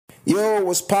Yo,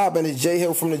 what's poppin'? It's J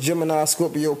Hill from the Gemini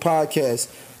Scorpio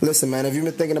podcast. Listen, man, if you've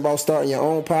been thinking about starting your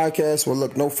own podcast, well,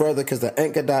 look no further because the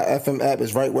Anchor.fm app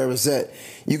is right where it's at.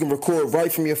 You can record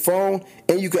right from your phone,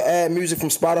 and you can add music from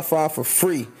Spotify for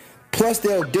free. Plus,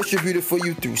 they'll distribute it for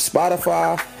you through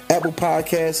Spotify, Apple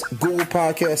Podcasts, Google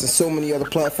Podcasts, and so many other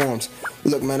platforms.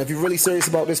 Look, man, if you're really serious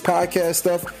about this podcast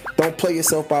stuff, don't play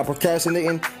yourself by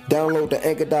procrastinating. Download the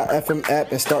Anchor.fm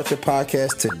app and start your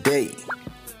podcast today.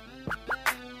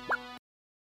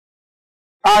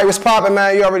 All right, what's poppin',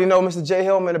 man? You already know Mr. J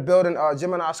Hill. I'm in the building.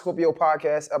 Gemini Scorpio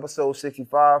podcast, episode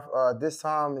 65. This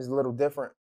time is a little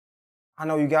different. I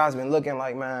know you guys been looking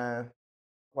like, man,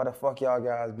 where the fuck y'all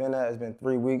guys been at? It's been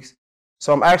 3 weeks.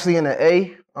 So I'm actually in the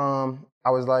A. I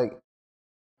was like,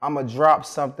 I'm going to drop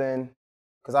something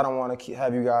because I don't want to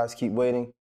have you guys keep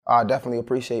waiting. I definitely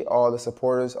appreciate all the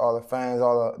supporters, all the fans,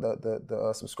 all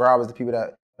the subscribers, the people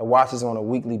that watch us on a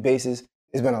weekly basis.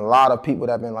 There's been a lot of people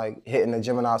that have been like hitting the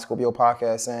Gemini Scorpio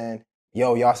podcast saying,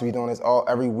 yo, y'all should be doing this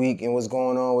every week and what's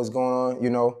going on, you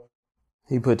know.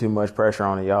 He put too much pressure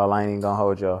on it, y'all. I ain't even gonna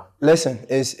hold y'all. Listen,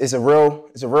 it's a real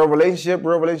relationship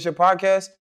podcast.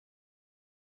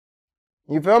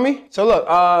 You feel me? So look,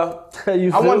 I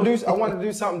want to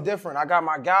do something different. I got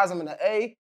my guys, I'm in the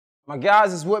A. My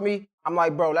guys is with me. I'm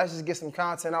like, bro, let's just get some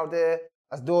content out there.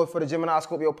 Let's do it for the Gemini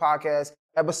Scorpio podcast,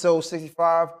 episode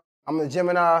 65. I'm the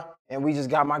Gemini, and we just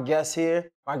got my guest here.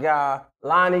 My guy,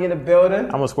 Lonnie in the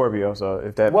building. I'm a Scorpio, so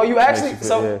if that well, you actually, makes you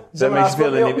so yeah. That makes you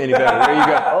feel any better. There you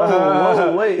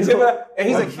go. Wait. And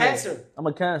he's a Cancer. I'm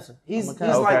a Cancer. He's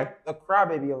Okay. like a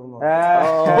crybaby of them.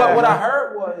 But what I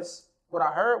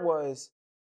heard was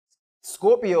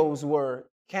Scorpios were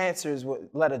Cancers with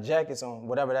leather jackets on,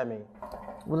 whatever that means.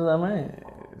 What does that mean?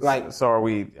 Like, so are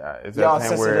we? Is y'all that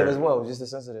sensitive as well, just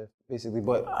as sensitive, basically,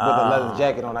 but with a leather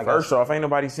jacket on, I guess. First off, ain't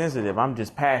nobody sensitive. I'm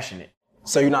just passionate.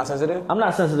 So you're not sensitive? I'm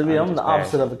not sensitive either. I'm the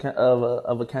opposite of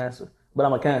a Cancer, but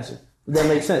I'm a Cancer. That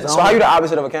makes sense. So how you the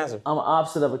opposite of a Cancer? I'm the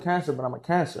opposite of a Cancer, but I'm a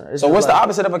Cancer. It's so what's the like,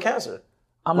 opposite of a Cancer?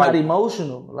 I'm not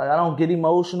emotional. Like, I don't get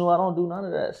emotional. I don't do none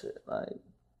of that shit. Like,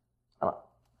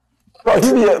 bro,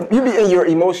 you be in your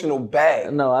emotional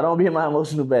bag. No, I don't be in my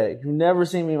emotional bag. You never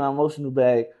see me in my emotional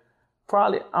bag.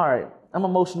 Probably, all right, I'm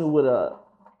emotional with I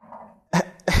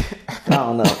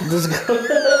don't know.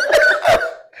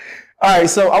 All right,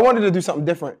 so I wanted to do something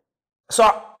different. So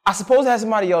I suppose I had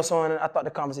somebody else on, and I thought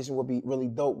the conversation would be really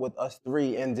dope with us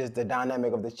three and just the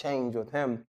dynamic of the change with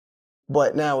him.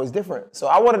 But now it's different. So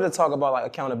I wanted to talk about like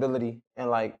accountability and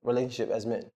like relationship as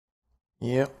men.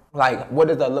 Yep. Like, what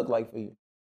does that look like for you,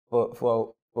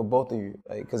 for both of you?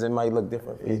 Like, because it might look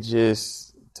different. It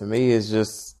just, to me, it's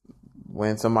just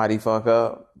when somebody fuck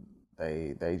up,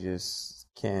 they just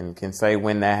can say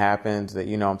when that happens that,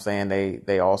 you know what I'm saying,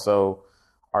 they also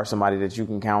are somebody that you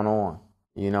can count on,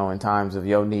 you know, in times of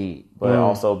your need, but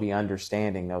also be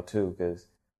understanding though too, because,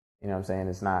 you know what I'm saying,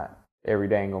 it's not, every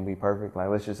day ain't gonna be perfect. Like,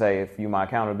 let's just say if you my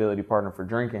accountability partner for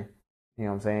drinking, you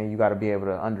know what I'm saying, you got to be able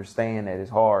to understand that it's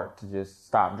hard to just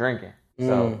stop drinking.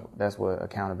 So that's what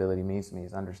accountability means to me,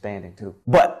 is understanding too.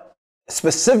 But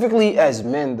specifically as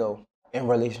men though, in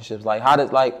relationships, like how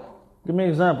does, like, Give me an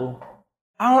example.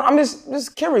 I'm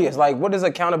just curious, like, what does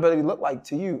accountability look like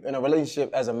to you in a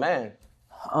relationship as a man?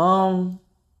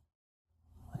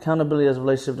 Accountability as a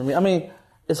relationship to me. I mean,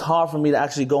 it's hard for me to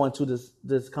actually go into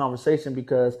this conversation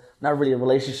because I'm not really a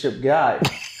relationship guy.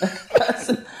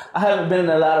 I haven't been in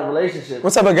a lot of relationships.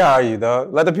 What type of guy are you,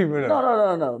 dog? Let the people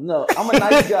know. No. I'm a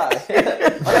nice guy.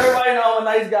 Everybody know I'm a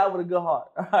nice guy with a good heart.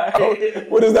 Right?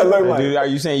 What does that look like? Dude, are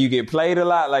you saying you get played a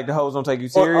lot? Like the hoes don't take you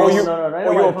serious? No. Ain't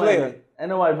nobody playing me. Ain't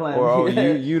nobody playing me. Or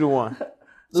you the one.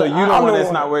 So Look, you the one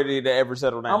that's not ready to ever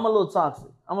settle down. I'm a little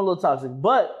toxic.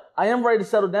 But I am ready to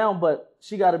settle down, but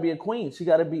she got to be a queen. She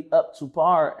got to be up to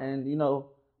par and, you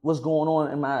know, what's going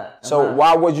on in my...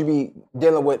 Why would you be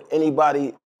dealing with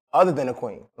anybody other than a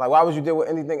queen? Like, why would you deal with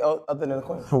anything else other than a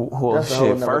queen? Well,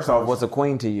 shit, first off, what's a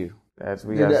queen to you? That's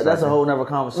a whole nother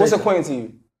conversation. What's a queen to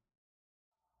you?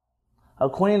 A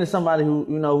queen is somebody who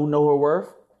know her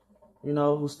worth, you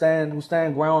know, who stand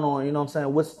ground on, you know what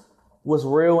I'm saying, what's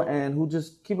real and who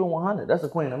just keep it 100. That's a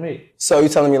queen to me. So you're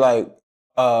telling me like,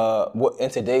 what in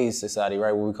today's society,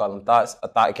 right, what we call them thoughts, a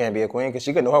thought can't be a queen because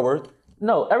she can know her worth?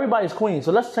 No, everybody's queen.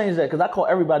 So let's change that because I call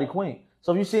everybody queen.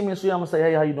 So if you see me in the street, I'm going to say,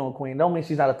 hey, how you doing, queen? Don't mean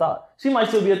she's not a thought. She might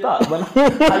still be a thought, but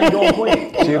how you doing,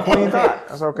 queen? She a queen thought.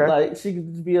 That's okay. Like, she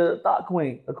could just be a thought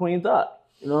queen, a queen thought.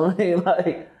 You know what I mean?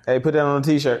 Like, hey, put that on a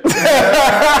t-shirt.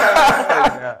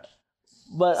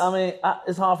 But, I mean,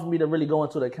 it's hard for me to really go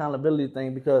into the accountability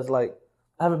thing because, like,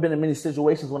 I haven't been in many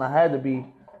situations when I had to be,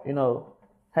 you know,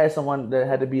 had someone that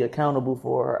had to be accountable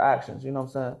for her actions. You know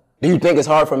what I'm saying? Do you think it's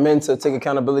hard for men to take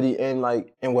accountability in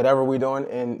whatever we're doing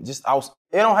and just out?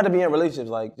 It don't have to be in relationships,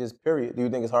 like just period. Do you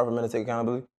think it's hard for men to take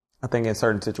accountability? I think in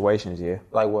certain situations, yeah.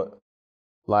 Like what?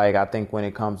 Like I think when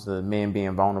it comes to men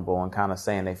being vulnerable and kind of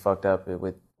saying they fucked up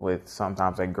with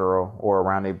sometimes a girl or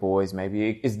around their boys,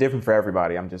 maybe it's different for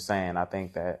everybody. I'm just saying. I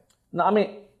think that. No, I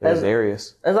mean, there's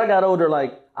areas. As I got older,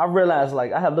 like I realized,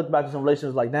 like I have looked back at some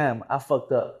relationships, like damn, I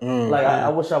fucked up. Like I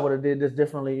wish I would have did this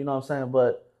differently. You know what I'm saying?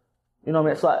 But you know what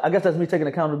I mean. So I guess that's me taking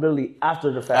accountability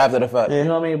after the fact. After the fact, you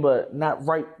know what I mean? But not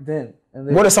right then. And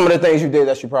then what are some of the things you did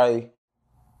that you probably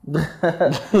could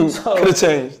have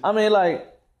changed? I mean, like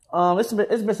it's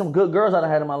been some good girls that I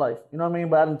had in my life. You know what I mean?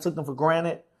 But I didn't took them for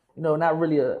granted. You know, not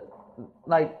really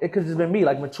it could just been me,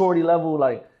 like maturity level,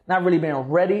 like not really being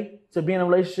ready to be in a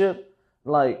relationship.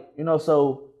 Like, you know,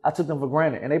 so I took them for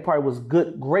granted. And they probably was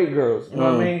great girls. You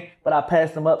know what I mean? But I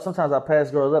passed them up. Sometimes I pass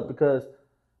girls up because,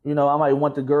 you know, I might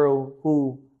want the girl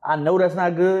who I know that's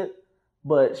not good,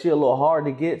 but she a little hard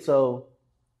to get. So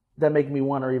that make me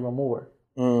want her even more.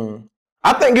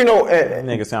 I think, you know... That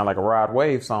nigga sound like a Rod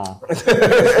Wave song. You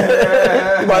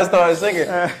about to start singing.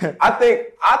 I think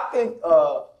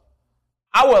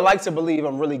I would like to believe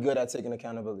I'm really good at taking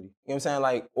accountability. You know what I'm saying?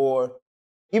 Like, or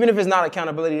even if it's not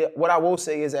accountability, what I will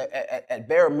say is that at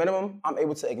bare minimum, I'm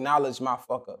able to acknowledge my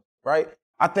fuck up, right?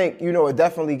 I think, you know, it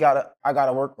definitely I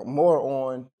gotta work more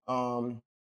on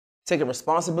taking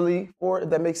responsibility for it, if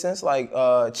that makes sense. Like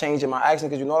changing my actions,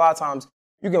 because you know a lot of times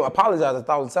you can apologize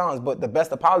 1,000 times, but the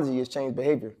best apology is change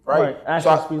behavior, right?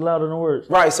 Actions speak louder than words.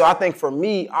 Right, so I think for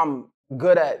me, I'm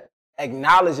good at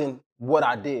acknowledging what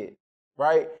I did,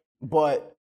 right?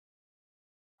 But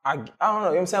I don't know, you know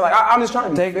what I'm saying? Like, I'm just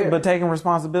trying to be fair. But taking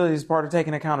responsibility is part of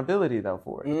taking accountability, though,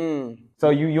 for it.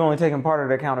 So you only taking part of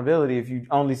the accountability if you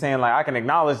only saying, like, I can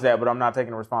acknowledge that, but I'm not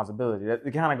taking responsibility. They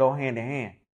kind of go hand in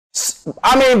hand.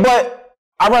 I mean, but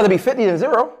I'd rather be 50 than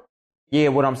 0. Yeah,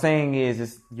 what I'm saying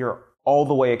is you're all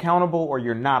the way accountable or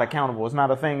you're not accountable. It's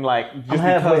not a thing like just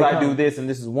because I do this and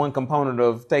this is one component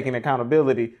of taking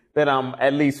accountability that I'm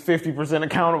at least 50%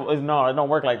 accountable. No, it don't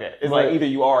work like that. It's like either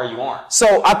you are or you aren't.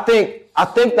 So I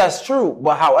think that's true.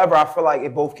 But however, I feel like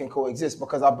it both can coexist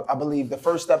because I believe the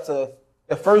first step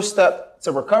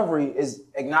to recovery is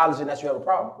acknowledging that you have a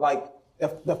problem. Like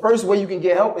the first way you can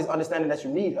get help is understanding that you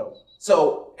need help.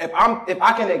 So if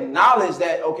I can acknowledge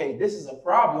that, okay, this is a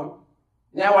problem,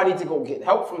 now I need to go get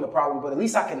help from the problem, but at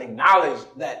least I can acknowledge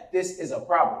that this is a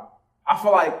problem. I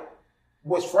feel like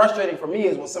what's frustrating for me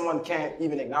is when someone can't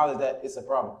even acknowledge that it's a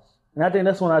problem. And I think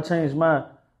that's when I changed my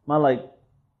like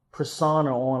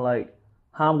persona on like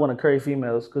how I'm going to carry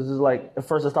females. Because it's like, at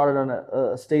first I started on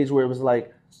a stage where it was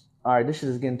like, all right, this shit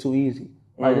is getting too easy.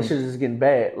 Like, this shit is getting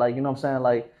bad. Like, you know what I'm saying?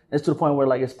 Like, it's to the point where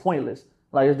like it's pointless.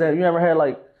 Like, is that you ever had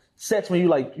like sex when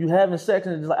you having sex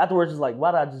and it's like afterwards it's like,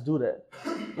 why did I just do that?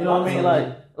 You know what I mean?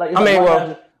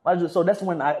 Like so that's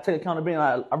when I take accountability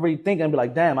and I really think and be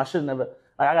like, damn, I should never.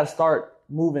 Like, I got to start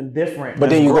moving different. But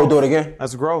then you go do it again.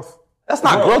 That's growth. That's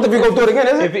not growth if you go do it again,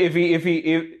 is it?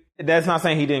 If that's not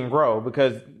saying he didn't grow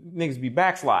because niggas be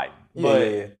backsliding.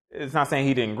 But it's not saying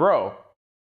he didn't grow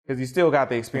because he still got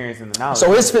the experience and the knowledge.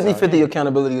 So his 50-50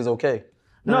 accountability is okay.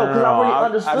 No, because I really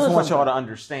understood. I just want y'all to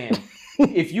understand.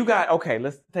 If you got, okay,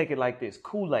 let's take it like this.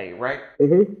 Kool-Aid, right?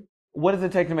 Mm-hmm. What does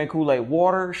it take to make Kool-Aid?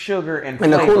 Water, sugar, and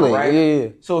flavor, the Kool-Aid, right? Yeah.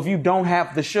 So if you don't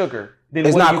have the sugar, then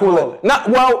it's what not do you call it?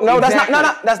 Exactly.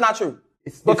 That's not true.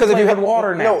 Because if you have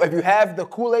water now. No, if you have the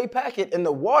Kool-Aid packet and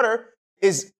the water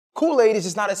is Kool-Aid, it's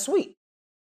just not as sweet.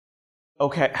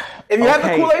 Okay. If you have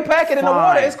the Kool-Aid packet and the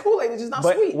water, it's Kool-Aid. It's just not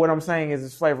but sweet. What I'm saying is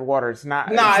it's flavored water. It's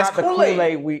not. Nah, it's not Kool-Aid.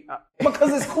 The Kool-Aid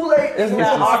because it's Kool-Aid. It's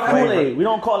not Kool-Aid. We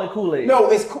don't call it Kool-Aid. No,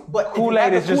 it's but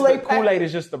Kool-Aid is just Kool-Aid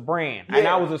is just the brand. Yeah. And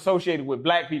I was associated with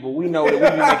black people. We know that we be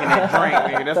making that drink,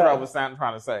 nigga. That's what I was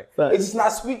trying to say. It's just not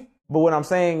sweet. But what I'm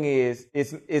saying is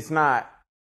it's not.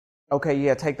 Okay,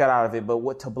 yeah, take that out of it. But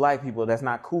what to black people, that's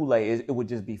not Kool-Aid. It would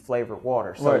just be flavored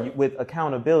water. So with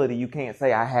accountability, you can't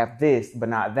say I have this but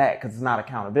not that because it's not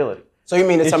accountability. So you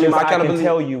mean to tell me my accountability? I can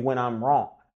tell you when I'm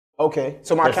wrong. Okay,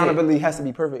 so my accountability has to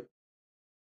be perfect.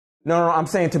 No, I'm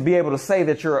saying to be able to say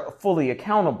that you're fully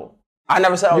accountable. I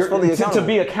never said I was fully accountable. To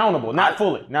be accountable, not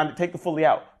fully. Now take the fully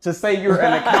out. To say you're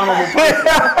an accountable person,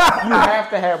 you have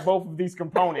to have both of these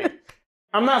components.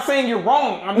 I'm not saying you're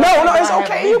wrong. No, it's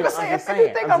okay. You can say it. If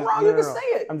you think I'm wrong, you can say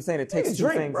it. I'm just saying it takes two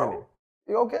things in it.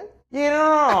 You okay? Yeah,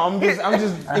 no. I'm just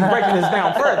breaking this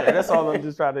down further. That's all I'm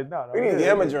just trying to do. We need to give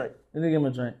him a drink. You need to give him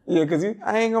a drink. Yeah, because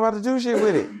I ain't about to do shit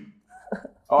with it.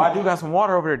 Oh, I do got some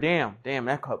water over there. Damn,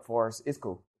 that cup for us. It's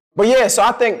cool. But yeah, so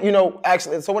I think,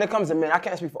 actually, so when it comes to men, I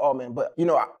can't speak for all men, but,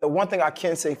 the one thing I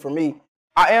can say for me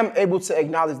I am able to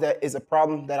acknowledge that is a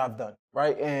problem that I've done,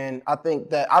 right? And I think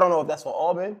that, I don't know if that's for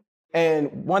all men.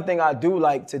 And one thing I do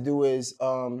like to do is,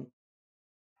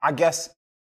 I guess,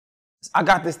 I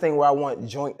got this thing where I want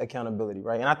joint accountability,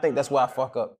 right? And I think that's where I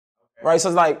fuck up, right? So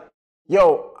it's like,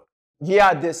 yo, yeah,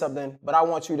 I did something, but I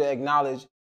want you to acknowledge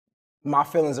my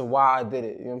feelings of why I did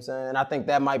it. You know what I'm saying? And I think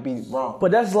that might be wrong.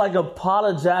 But that's like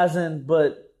apologizing,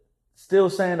 but still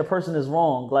saying the person is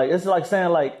wrong. Like, it's like saying,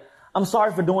 like, I'm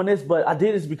sorry for doing this, but I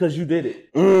did this because you did it.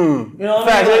 You know what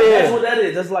I mean? Like, that's what that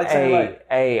is. That's like saying, like,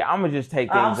 hey, I'm going to just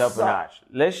take things up a notch.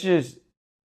 Let's just,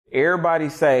 everybody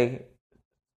say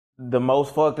the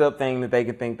most fucked up thing that they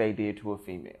could think they did to a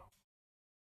female.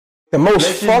 The most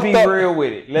Let's just be real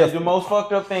with it. The most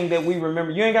fucked up thing that we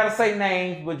remember. You ain't got to say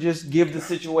names, but just give the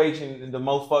situation the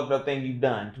most fucked up thing you've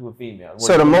done to a female.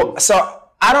 So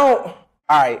I don't. All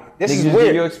right, this is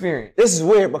weird. Your experience. This is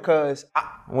weird because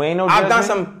I've done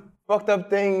some fucked up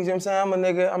things. You know what I'm saying? I'm a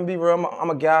nigga. I'm gonna be real. I'm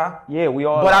a guy. Yeah, we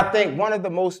all. But I think one of the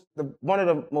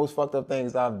most fucked up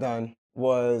things I've done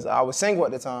was I was single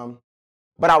at the time,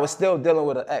 but I was still dealing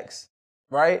with an ex,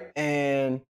 right?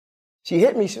 And she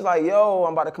hit me. She was like, yo,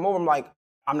 I'm about to come over. I'm like,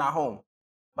 I'm not home,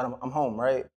 but I'm home,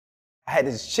 right? I had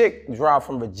this chick drive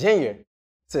from Virginia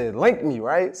to link me,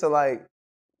 right? So, like,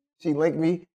 she linked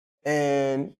me,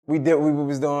 and we did what we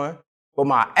was doing. But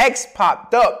my ex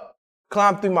popped up,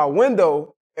 climbed through my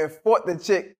window, and fought the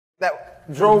chick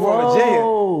that drove from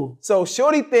Virginia. So,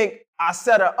 shorty think I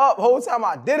set her up. Whole time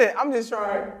I didn't. I'm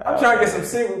trying to get some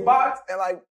single box, and,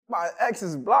 like, my ex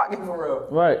is blocking for real.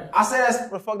 Right. I say that's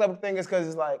the fucked up thing is because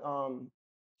it's like,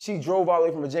 she drove all the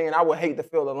way from Virginia, and I would hate to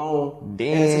feel alone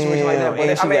in a situation like that.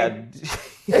 But I mean,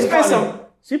 it's been some.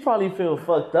 She probably feel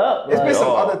fucked up. It's been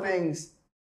some other things.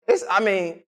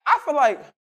 I feel like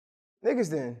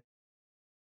niggas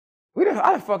I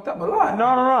done fucked up a lot.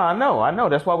 No, I know.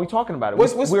 That's why we're talking about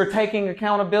it. We're taking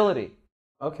accountability.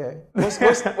 Okay. What's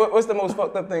the most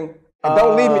fucked up thing? And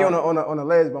don't leave me on a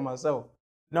ledge by myself.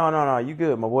 No, you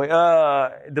good, my boy.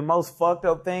 The most fucked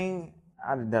up thing,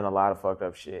 I done a lot of fucked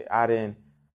up shit.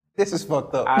 This is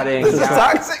fucked up. This is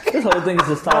toxic. This whole thing is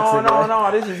just toxic. No,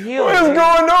 this is healing. What is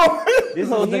going on? This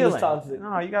whole is thing healing. is toxic.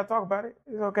 No, you gotta talk about it.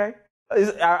 It's okay.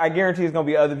 I guarantee it's gonna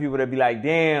be other people that be like,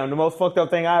 damn, the most fucked up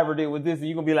thing I ever did was this, and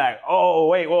you're gonna be like, oh,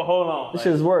 wait, well, hold on. This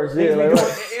shit's worse. Yeah,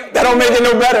 that don't make it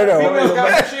no better though. Females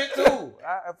got some shit too.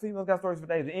 Females got stories for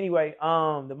days. Anyway,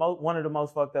 one of the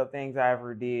most fucked up things I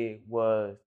ever did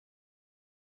was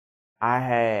I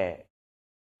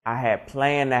had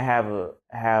planned to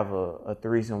have a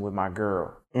threesome with my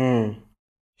girl.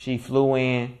 She flew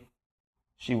in.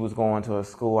 She was going to a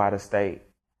school out of state,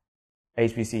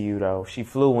 HBCU though. She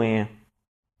flew in.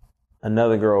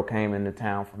 Another girl came into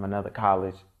town from another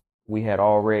college. We had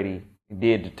already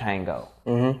did the tango,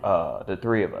 the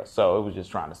three of us. So it was just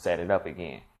trying to set it up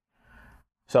again.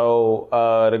 So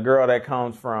the girl that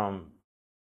comes from,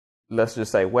 let's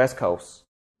just say West Coast,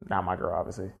 not my girl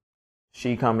obviously.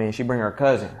 She come in, she bring her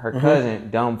cousin. Her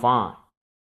cousin, dumb fine.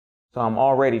 So I'm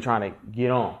already trying to get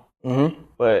on.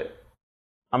 But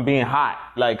I'm being hot.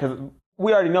 Like, cause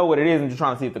we already know what it is. I'm just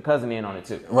trying to see if the cousin in on it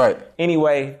too. Right.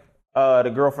 Anyway,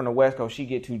 the girl from the West Coast, she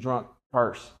get too drunk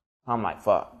first. I'm like,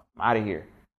 fuck, I'm out of here.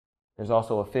 There's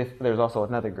also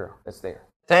another girl that's there.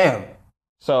 Damn.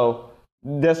 So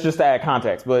that's just to add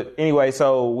context. But anyway,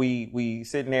 so we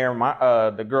sitting there,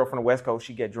 the girl from the West Coast,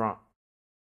 she get drunk.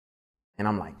 And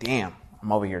I'm like, damn,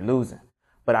 I'm over here losing.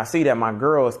 But I see that my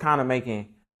girl is kind of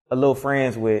making a little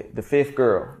friends with the fifth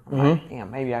girl. I'm like,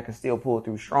 damn, maybe I can still pull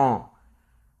through strong.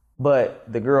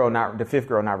 But the fifth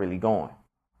girl not really going.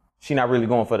 She not really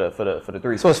going for the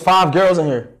threesome. So it's 5 girls in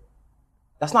here.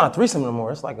 That's not a threesome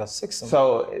anymore. It's like a sixsome.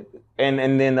 So and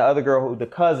then the other girl, the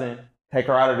cousin, take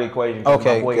her out of the equation.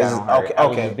 Okay. My boy got on her. I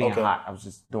was just being hot. I was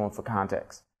just doing for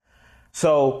context.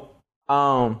 So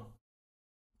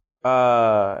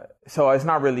so it's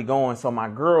not really going. So my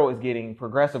girl is getting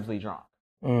progressively drunk.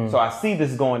 So I see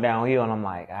this going downhill, and I'm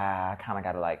like, I kind of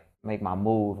got to like make my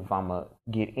move if I'm gonna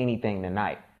get anything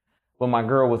tonight. But my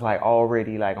girl was like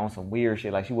already like on some weird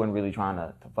shit. Like she wasn't really trying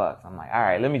to fuck. So I'm like, all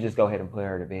right, let me just go ahead and put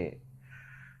her to bed.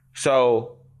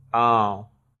 So,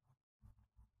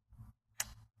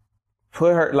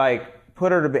 put her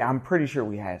to bed. I'm pretty sure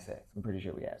we had sex.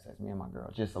 Me and my girl,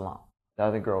 just alone. The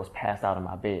other girl was passed out in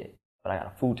my bed, but I got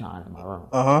a futon in my room.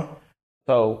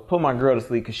 So put my girl to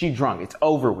sleep because she drunk. It's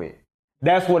over with.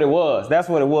 That's what it was.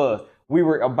 We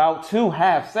were about to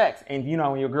have sex, and you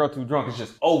know when your girl too drunk, it's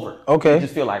just over. Okay. You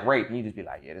just feel like rape, and you just be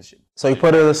like, yeah, this shit. So you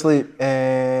put her to sleep,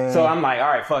 and so I'm like, all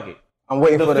right, fuck it. I'm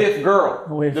waiting for the fifth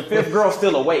girl. The fifth girl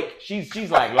still awake.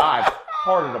 She's like live,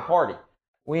 part of the party.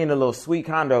 We in a little sweet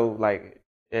condo, like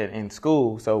in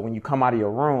school. So when you come out of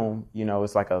your room, you know,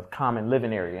 it's like a common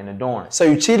living area in the dorm. So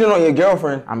you cheated on your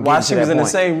girlfriend while she was in the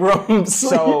same room.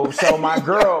 So my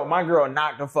girl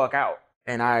knocked the fuck out.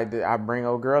 And I bring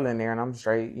old girl in there and I'm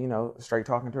straight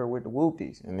talking to her with the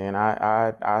whoopties. And then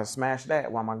I smashed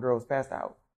that while my girl was passed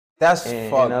out. That's in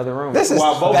fucked. another room. This is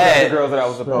both bad. the girls that I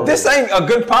was supposed This ain't a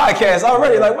good podcast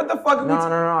already. Like, what the fuck? No.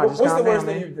 What's the worst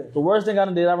thing you did? The worst thing I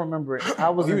done did, I remember it. I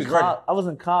was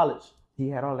in college. He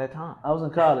had all that time. I was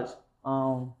in college.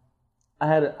 I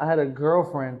had a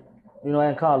girlfriend, you know,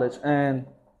 in college, and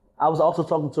I was also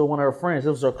talking to one of her friends. It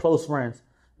was her close friends.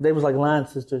 They was like line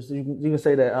sisters. You can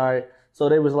say that, all right. So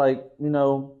they was like, you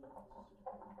know,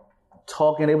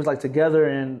 talking. They was like together,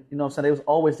 and you know what I'm saying, they was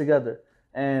always together.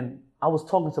 And I was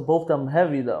talking to both of them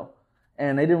heavy though,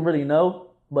 and they didn't really know,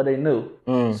 but they knew.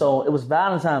 So it was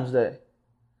Valentine's Day,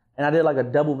 and I did like a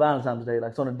double Valentine's Day.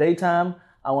 Like, so in the daytime,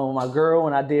 I went with my girl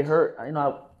and I did her. You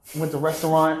know, I went to a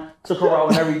restaurant, took her out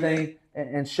and everything,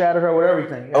 and shattered her with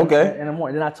everything. Okay. In the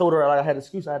morning, then I told her like I had an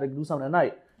excuse. I had to do something at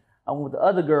night. I went with the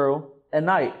other girl at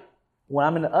night. When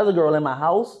I'm in the other girl in my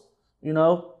house, you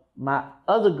know, my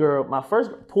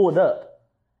first pulled up,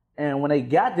 and when they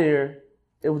got there,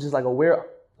 it was just like a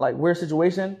weird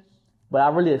situation, but I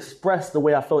really expressed the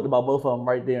way I felt about both of them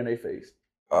right there in their face.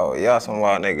 Oh, y'all some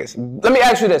wild niggas. Let me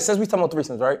ask you this, since we talking about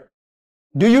threesomes, right?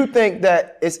 Do you think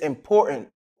that it's important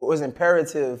or is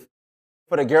imperative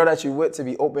for the girl that you with to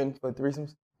be open for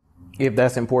threesomes? If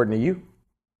that's important to you.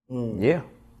 Yeah.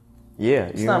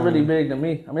 It's not really big to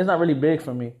me. I mean, it's not really big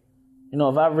for me. You know,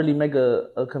 if I really make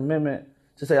a commitment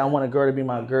to say I want a girl to be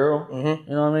my girl,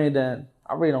 you know what I mean, then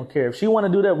I really don't care. If she want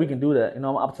to do that, we can do that. You know,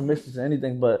 I'm optimistic to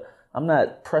anything, but I'm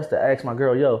not pressed to ask my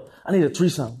girl, yo, I need a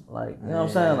threesome. Like, you know what I'm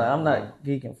saying? Like, I'm not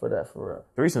geeking for that, for real.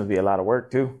 Threesomes be a lot of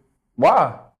work too.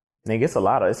 Why? Nigga, it's a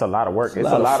lot of work. It's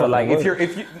a lot of like,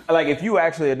 if you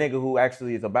actually a nigga who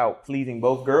actually is about pleasing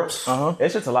both girls,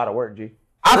 it's just a lot of work, G.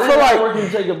 I feel like working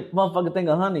to take a motherfucking thing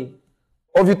of honey.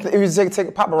 Or if you take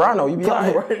a Paparano, you be all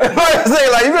right.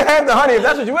 Like, you can have the honey. If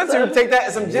that's what you went to, take that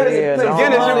and some Guinness,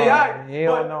 you'll be all right.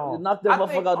 Hell no. Knock that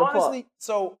motherfucker out the park. Honestly,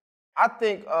 so I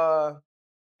think, I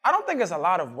don't think it's a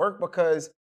lot of work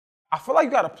because I feel like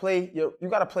you gotta play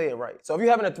it right. So if you're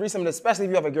having a threesome, especially if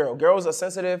you have a girl, girls are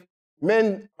sensitive,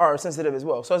 men are sensitive as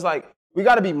well. So it's like, we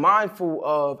gotta be mindful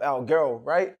of our girl,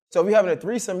 right? So if you're having a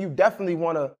threesome, you definitely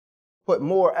wanna put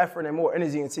more effort and more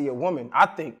energy into your woman, I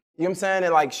think. You know what I'm saying?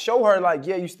 And like show her like,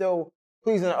 yeah, you still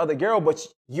pleasing the other girl, but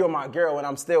you're my girl and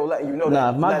I'm still letting you know that.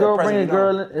 Nah, if my girl bring a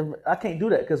girl in, I can't do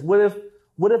that. Because what if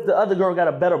the other girl got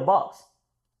a better box?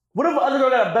 What if the other girl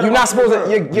got a better box? You're not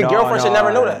supposed to, your girlfriend should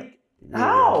never know that.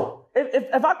 How?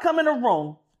 If I come in a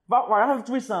room, I have a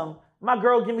threesome, my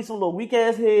girl give me some little weak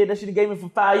ass head that she gave me for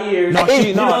 5 years.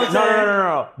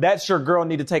 No. That's your girl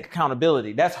need to take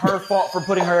accountability. That's her fault for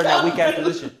putting her in that weak ass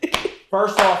position.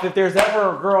 First off, if there's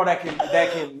ever a girl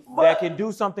that can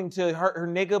do something to her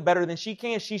nigga better than she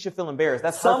can, she should feel embarrassed.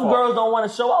 That's her fault. Some girls don't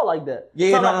want to show out like that.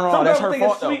 Yeah, no. That's her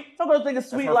fault though. Some girls think it's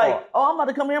sweet, like, oh, I'm about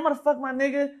to come here, I'm about to fuck my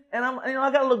nigga, and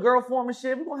I got a little girl form and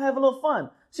shit. We're gonna have a little fun.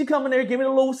 She come in there, give me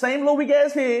the same little weak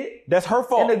ass head. That's her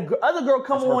fault. And the other girl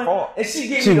come on and she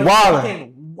give me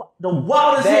the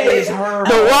wildest head. That is her.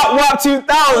 The WAP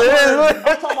 2000. I'm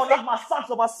talking about knock my socks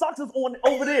off. My socks is on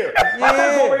over there. My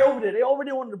socks already over there. They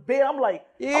already on the bed. I'm like,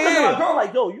 I'm looking at my girl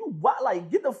like, yo, you wild,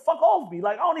 like, get the fuck off me.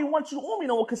 Like, I don't even want you on me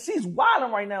no more because she's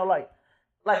wilding right now. Like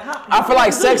how I feel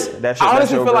like sex. I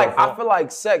honestly feel like I feel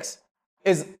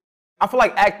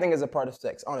like acting is a part of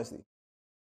sex, honestly.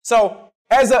 So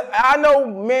I know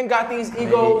men got these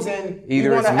egos and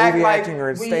either want to act like or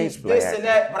it's we stage play this and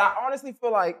that, but I honestly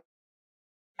feel like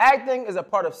acting is a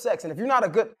part of sex, and if you're not a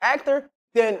good actor,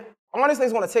 then honestly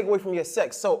it's going to take away from your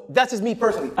sex. So that's just me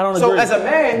personally. I don't agree. As a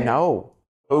man, no.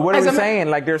 But what are we saying?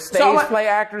 Like there's stage play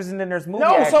actors and then there's movie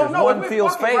actors. One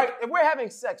feels fake. Right, if we're having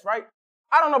sex, right?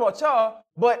 I don't know about y'all,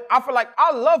 but I feel like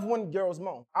I love when girls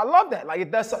moan. I love that. Like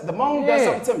the moan does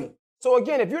something to me. So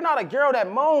again, if you're not a girl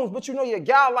that moans, but you know your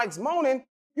gal likes moaning,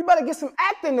 you better get some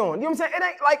acting on. You know what I'm saying? It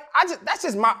ain't like that's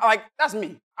just my that's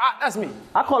me. That's me.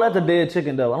 I call that the dead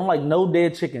chicken though. I don't like no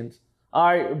dead chickens. All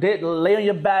right, lay on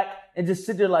your back and just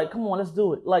sit there like, come on, let's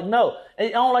do it. Like no, I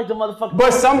don't like the motherfucker.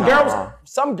 But some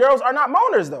girls are not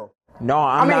moaners though. No,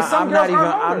 I'm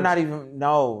not even.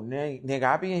 No, nigga,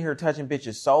 I be in here touching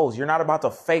bitches' souls. You're not about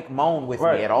to fake moan with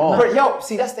me at all. But yo,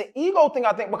 see, that's the ego thing.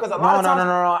 I think because a lot of times, no.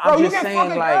 Bro, I'm just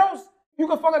saying like. You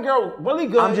can fuck a girl really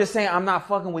good. I'm just saying I'm not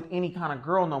fucking with any kind of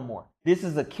girl no more. This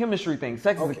is a chemistry thing.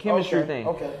 Sex is a chemistry thing.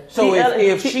 Okay. So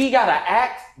if she gotta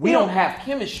act, we don't have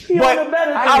chemistry. But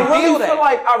I really feel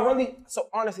like so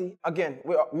honestly, again,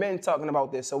 we're men talking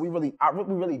about this, so we really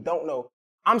don't know.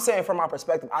 I'm saying from my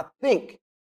perspective, I think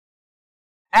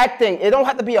acting, it don't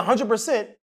have to be 100%,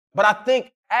 but I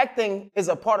think acting is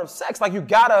a part of sex. Like you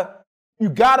gotta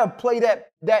play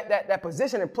that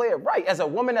position and play it right. As a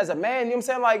woman, as a man, you know what I'm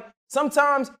saying? Like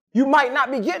sometimes you might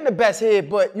not be getting the best head,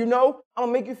 but I'm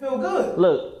gonna make you feel good.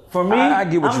 Look, for me, I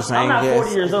get what you're saying. I'm not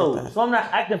 40 years old, so I'm not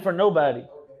acting for nobody.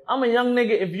 I'm a young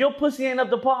nigga. If your pussy ain't up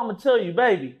to par, I'm gonna tell you,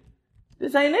 baby,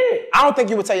 this ain't it. I don't think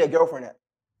you would tell your girlfriend that.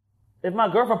 If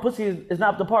my girlfriend pussy is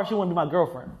not up to par, she wouldn't be my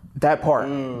girlfriend. That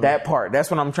part.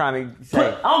 That's what I'm trying to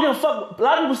say. I don't give a fuck. A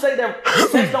lot of people say that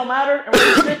sex don't matter in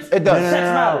relationships. It does. Sex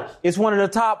matters. It's one of the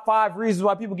top 5 reasons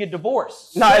why people get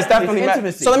divorced. No, it's definitely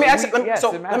intimacy. So let me ask you, let me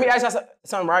matters. ask you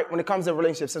something, right? When it comes to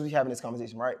relationships, since we're having this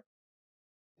conversation, right?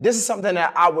 This is something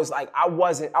that I was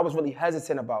really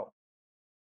hesitant about.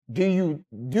 Do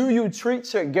you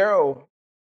treat your girl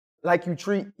like you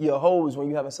treat your hoes when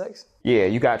you having sex? Yeah,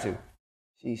 you got to.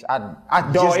 Sheesh, I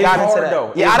just got into that.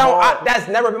 Though. Yeah, that's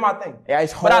never been my thing. Yeah,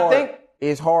 it's hard. But I think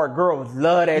it's hard. Girls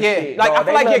love that shit. Like I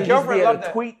feel like your girlfriend love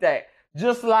that. Tweet that.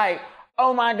 Just like,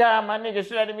 oh my God, my nigga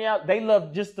shutting me out. They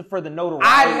love just for the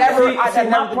notoriety.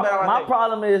 My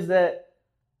problem is that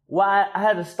why I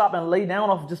had to stop and lay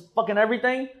down off just fucking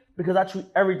everything because I treat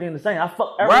everything the same. I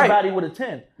fuck everybody with a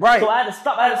 10. Right. So I had to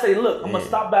stop. I had to say, look, I'm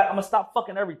gonna stop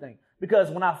fucking everything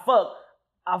because when I fuck,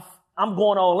 I'm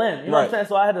going all in. You know what I'm saying?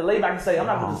 So I had to lay back and say, I'm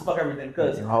not gonna just fuck everything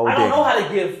because I don't know how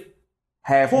to give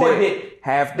half dick.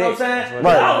 Half dick. You know what I'm saying?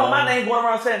 Right. I don't want my name going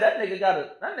around saying that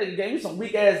nigga gave me some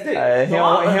weak ass dick. He don't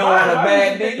want a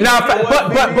bad dick. No,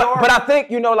 but I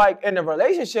think, like in a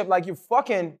relationship, like you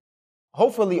fucking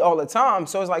hopefully all the time.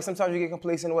 So it's like sometimes you get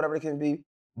complacent or whatever it can be.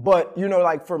 But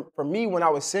like for me when I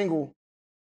was single,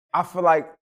 I feel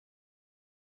like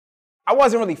I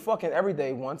wasn't really fucking every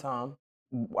day one time.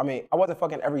 I mean, I wasn't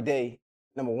fucking every day,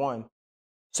 number one.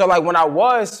 So like when I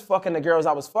was fucking the girls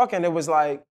I was fucking, it was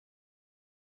like,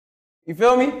 you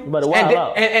feel me? But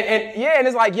and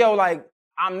it's like, yo, like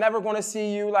I'm never gonna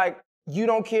see you. Like you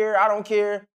don't care, I don't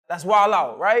care. That's wild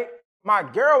out, right? My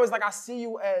girl is like, I see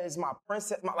you as my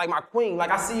princess, like my queen.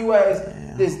 Like I see you as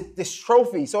this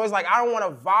trophy. So it's like I don't want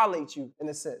to violate you in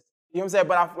a sense. You know what I'm saying?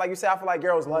 But like you said, I feel like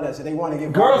girls love that shit. They want to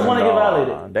get girls want to get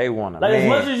violated. They want to. Like as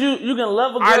much as you can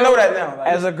love a girl. I know that now. Like,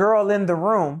 as a girl in the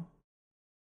room,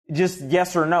 just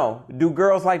yes or no. Do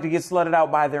girls like to get slutted out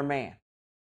by their man?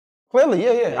 Clearly,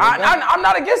 yeah. I'm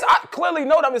not against. I clearly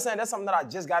know that. I'm just saying that's something that I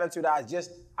just got into. That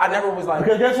I never was like.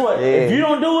 Because guess what? If you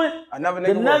don't do it, another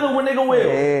nigga will.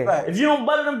 Yeah. If you don't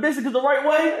butter them biscuits the right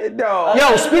way, no.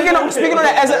 Yo, speaking of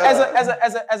that,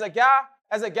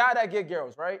 as a guy that get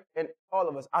girls, right, and all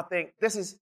of us, I think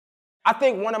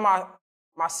one of my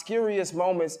scariest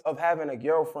moments of having a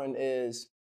girlfriend is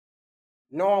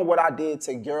knowing what I did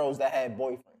to girls that had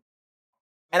boyfriends.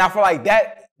 And I feel like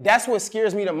that's what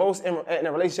scares me the most in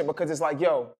a relationship because it's like,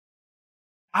 yo,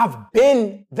 I've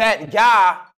been that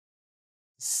guy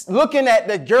looking at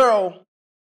the girl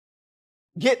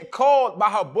get called by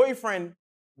her boyfriend,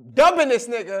 dubbing this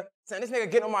nigga, saying this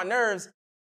nigga getting on my nerves,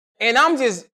 and I'm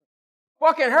just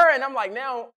fucking her, and I'm like,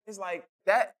 now it's like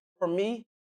that for me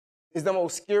is the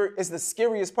most scary. It's the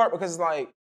scariest part because it's like,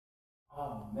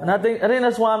 oh, man. And I think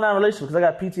that's why I'm not in a relationship because I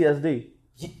got PTSD.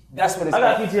 That's what it's. I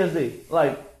got PTSD.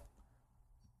 Like,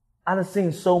 I done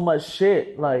seen so much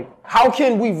shit. Like, how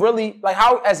can we really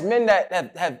how as men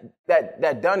that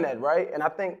have done that, right? And I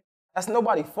think that's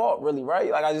nobody's fault, really,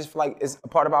 right? Like, I just feel like it's a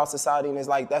part of our society, and it's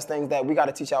like that's things that we got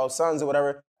to teach our sons or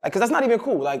whatever. Like, cause that's not even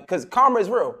cool. Like, cause karma is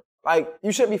real. Like,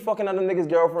 you shouldn't be fucking other niggas'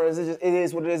 girlfriends. It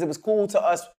is what it is. It was cool to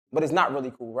us, but it's not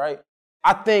really cool, right?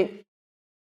 I think.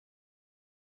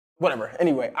 Whatever.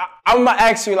 Anyway, I'm gonna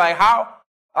ask you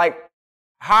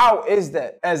how is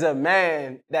that as a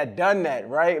man that done that,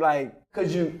 right? Like,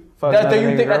 could you, do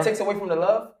you think that takes away from the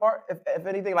love part, if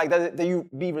anything? Like, do you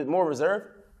be more reserved?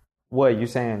 What, you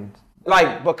saying?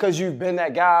 Like, because you've been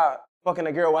that guy fucking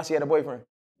a girl while she had a boyfriend,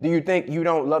 do you think you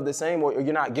don't love the same or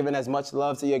you're not giving as much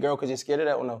love to your girl because you're scared of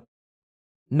that or no?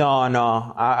 No.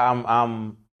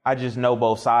 I just know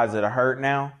both sides of the hurt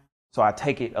now. So I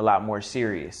take it a lot more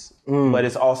serious. But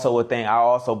it's also a thing. I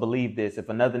also believe this. If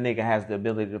another nigga has the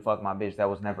ability to fuck my bitch, that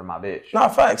was never my bitch. No,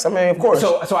 facts. I mean, of course.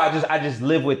 So I just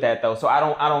live with that though. So I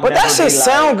don't. But that shit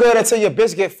sound good until your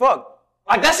bitch get fucked.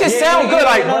 Like that shit sound good.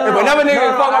 Like if another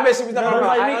nigga fuck my bitch, she was never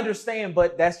mine. I understand,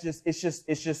 but it's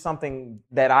just something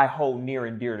that I hold near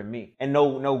and dear to me. And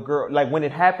no girl, like when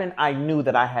it happened, I knew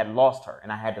that I had lost her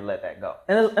and I had to let that go.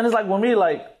 And it's like with me,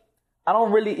 like I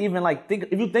don't really even like think.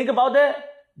 If you think about that,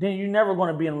 then you're never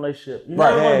going to be in a relationship. You're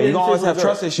gonna always have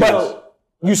trust issues. But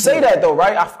you say that though,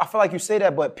 right? I feel like you say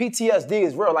that, but PTSD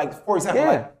is real. Like, for example,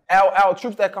 like our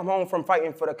troops that come home from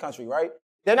fighting for the country, right?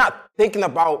 they're not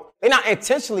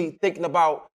intentionally thinking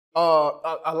about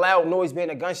a loud noise being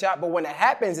a gunshot, but when it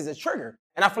happens, it's a trigger.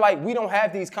 And I feel like we don't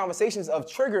have these conversations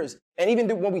of triggers. And even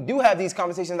when we do have these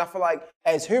conversations, I feel like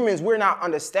as humans, we're not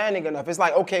understanding enough. It's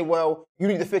like, okay, well, you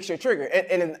need to fix your trigger.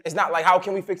 And it's not like, how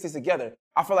can we fix this together?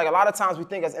 I feel like a lot of times we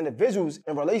think as individuals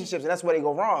in relationships, and that's where they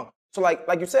go wrong. So like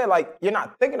you said, like, you're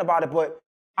not thinking about it, but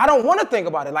I don't want to think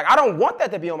about it. Like, I don't want that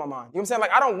to be on my mind. You know what I'm saying?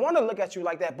 Like, I don't want to look at you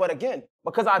like that. But again,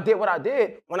 because I did what I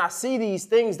did, when I see these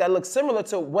things that look similar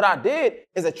to what I did,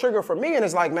 is a trigger for me. And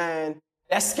it's like, man,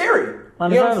 that's scary. You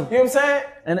know what I'm saying?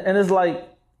 And it's like,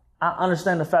 I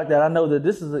understand the fact that I know that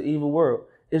this is an evil world.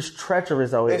 It's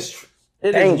treacherous out here.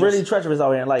 It is really treacherous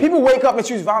out here. And like, people wake up and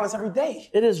choose violence every day.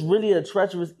 It is really a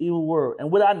treacherous, evil world. And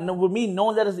with me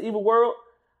knowing that it's an evil world,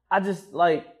 I just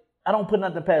like, I don't put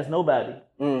nothing past nobody.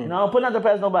 You know, I don't put nothing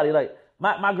past nobody. Like,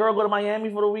 my girl go to Miami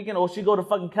for the weekend, or she go to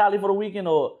fucking Cali for the weekend,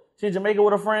 or she in Jamaica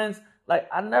with her friends. Like,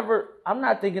 I'm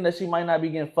not thinking that she might not be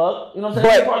getting fucked. You know what I'm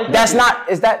saying? But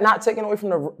is that not taking away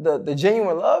from the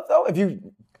genuine love, though? If you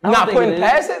not putting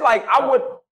past it, like, I would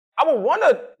want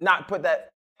to not put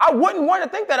that. I wouldn't want to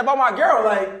think that about my girl.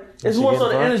 Like, it's more so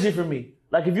the energy for me.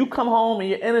 Like, if you come home and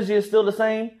your energy is still the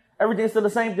same, everything's still the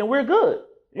same, then we're good.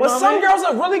 Well, some girls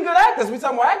are really good actors. We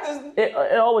talking about actors.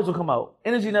 It always will come out.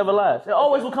 Energy never lies. It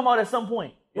always will come out at some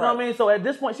point. You know what I mean? So at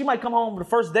this point, she might come home the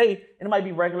first day and it might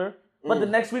be regular, but the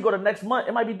next week or the next month,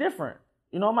 it might be different.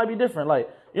 You know, it might be different. Like,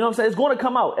 you know what I'm saying? It's going to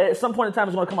come out. At some point in time,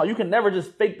 it's going to come out. You can never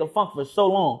just fake the funk for so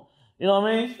long. You know what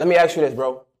I mean? Let me ask you this,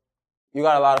 bro. You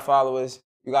got a lot of followers.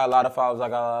 I got a lot of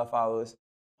followers.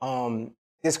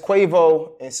 This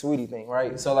Quavo and Sweetie thing,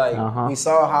 right? So, like, we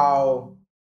saw how...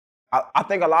 I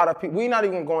think a lot of people, we're not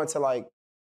even going to like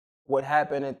what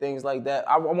happened and things like that.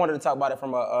 I wanted to talk about it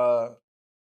from a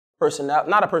personality,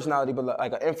 not a personality, but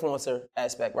like an influencer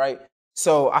aspect, right?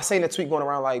 So I seen a tweet going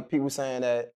around, like people saying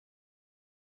that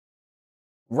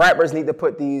rappers need to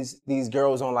put these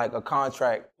girls on like a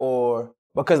contract, or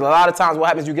because a lot of times what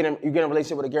happens, you get in a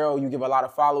relationship with a girl, you give her a lot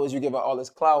of followers, you give her all this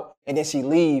clout, and then she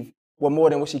leave with more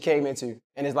than what she came into,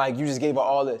 and it's like you just gave her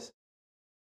all this.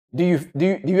 Do you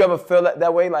ever feel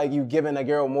that way? Like you giving a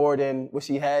girl more than what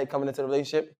she had coming into the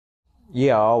relationship?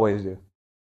 Yeah, I always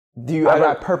do.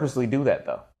 I purposely do that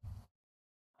though.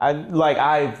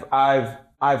 I've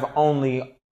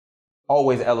only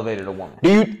always elevated a woman.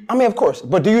 I mean, of course,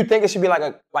 but do you think it should be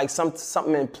like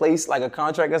something in place, like a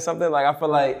contract or something? Like I feel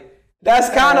like that's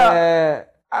kind of.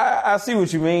 I see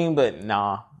what you mean, but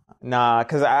nah,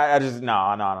 because I just no.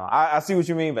 I see what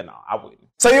you mean, but no, I wouldn't.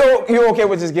 So you okay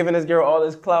with just giving this girl all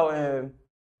this clout and?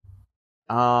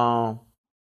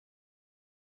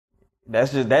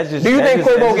 That's just. Do you think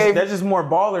Quavo gave? That's just more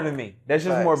baller to me. That's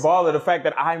just more baller. The fact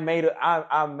that I made a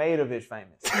bitch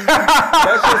famous.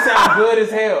 That shit sound good as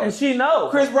hell. And she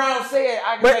knows. Chris Brown said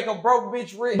I can make a broke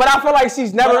bitch rich. But I feel like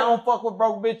she's never. But I don't fuck with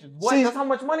broke bitches. What? That's how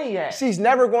much money he has. She's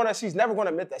never gonna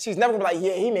admit that. She's never gonna be like,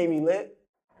 yeah, he made me lit.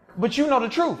 But you know the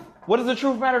truth. What does the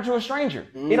truth matter to a stranger?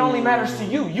 It only matters to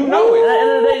you. You know it. At the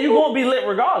end of the day, you're going to be lit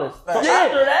regardless. So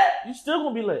after that, you still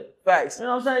going to be lit. Facts. You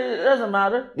know what I'm saying? It doesn't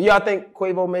matter. Do y'all think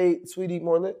Quavo made Sweetie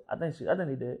more lit? I think he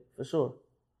did, for sure.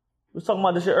 We was talking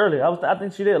about this shit earlier. I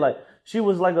think she did. Like, she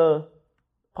was like a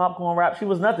popcorn rap. She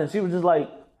was nothing. She was just like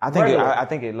I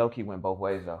think it low-key went both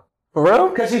ways, though. For real?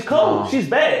 Because she's cold. She's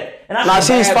bad. And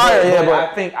she's fire, yeah,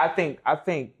 but I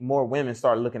think more women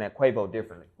start looking at Quavo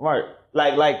differently. Right.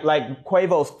 Like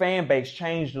Quavo's fan base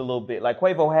changed a little bit. Like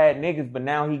Quavo had niggas, but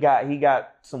now he got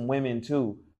some women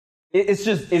too. It's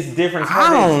different. I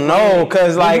don't know,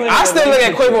 cause like I still look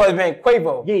at Quavo as being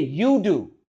Quavo. Yeah, you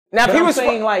do. Now but people I'm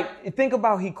saying like think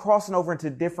about he crossing over into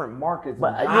different markets.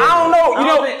 But I don't know.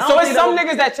 So it's some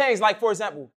niggas that changed. Like for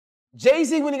example,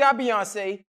 Jay-Z when he got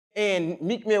Beyonce. And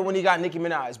Meek Mill when he got Nicki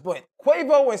Minaj. But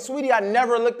Quavo and Sweetie, I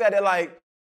never looked at it like,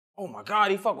 oh my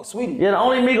God, he fuck with Sweetie. Yeah, the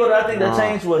only Migo that I think that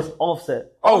changed was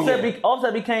Offset.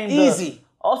 Offset became easy.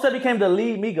 Offset became the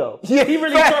lead Migo. Yeah. He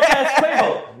really surpassed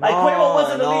Quavo. Like Quavo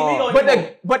wasn't the lead Migo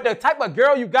anymore. But the type of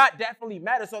girl you got definitely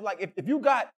matters. So like if you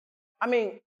got, I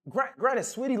mean, granted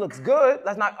Sweetie looks good.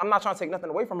 I'm not trying to take nothing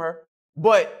away from her.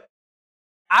 But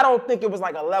I don't think it was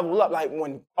like a level up. Like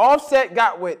when Offset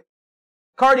got with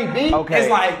Cardi B, it's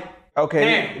like,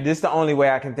 damn. This is the only way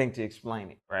I can think to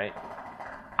explain it, right?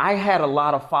 I had a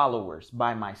lot of followers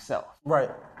by myself.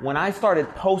 Right. When I started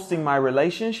posting my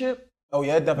relationship,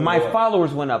 definitely my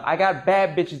followers went up. I got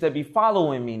bad bitches that be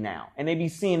following me now, and they be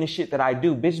seeing the shit that I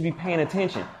do. Bitches be paying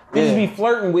attention. Bitches be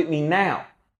flirting with me now.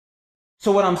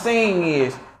 So what I'm saying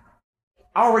is,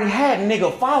 I already had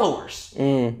nigga followers.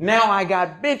 Now I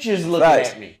got bitches looking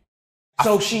at me.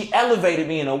 So she elevated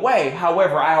me in a way.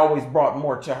 However, I always brought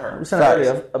more to her. We said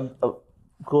earlier,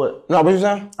 Good. No, what you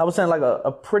saying? I was saying like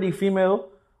a pretty female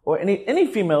or any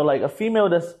female, like a female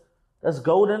that's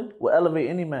golden will elevate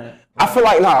any man. I feel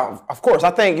like, of course.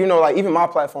 I think, like even my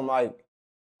platform, like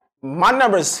my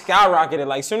numbers skyrocketed.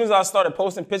 Like as soon as I started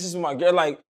posting pictures with my girl,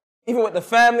 like even with the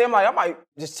family, I'm like, I might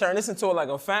just turn this into like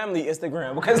a family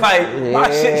Instagram because like my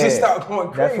shit just started going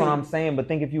crazy. That's what I'm saying. But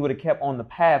think if you would have kept on the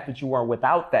path that you were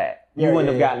without that, you wouldn't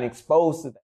have gotten exposed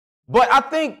to that. But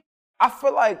I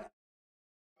feel like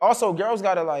also girls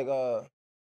gotta like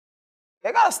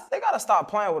they gotta stop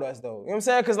playing with us though. You know what I'm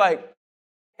saying? Cause like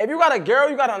if you got a girl,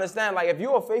 you gotta understand like if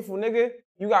you a faithful nigga,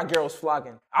 you got girls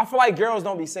flocking. I feel like girls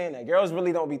don't be saying that. Girls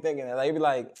really don't be thinking that. Like they be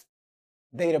like,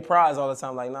 they the prize all the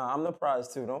time. Like, nah, I'm the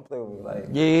prize too. Don't play with me. Like,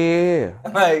 Yeah.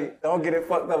 like, don't get it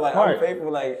fucked up. Like, I'm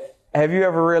faithful. Like, Have you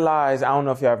ever realized, I don't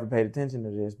know if you ever paid attention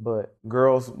to this, but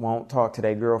girls won't talk to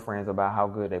their girlfriends about how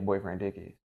good their boyfriend dick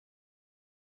is.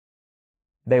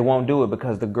 They won't do it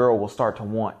because the girl will start to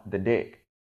want the dick.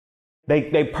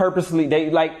 They purposely,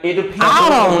 it depends I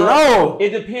don't know. It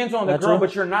depends on the That's girl, true.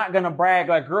 but you're not going to brag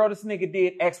like, girl, this nigga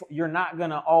did X. You're not going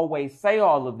to always say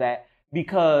all of that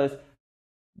because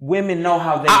women know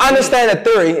how they I feel. understand the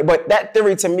theory, but that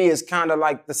theory to me is kind of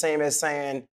like the same as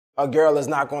saying a girl is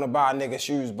not going to buy a nigga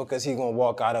shoes because he's going to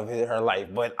walk out of her life.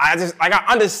 But I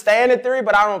understand the theory,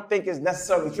 but I don't think it's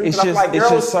necessarily true. It's I feel just, like it's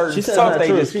girls, just certain She said stuff it's they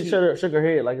not true. just She shook her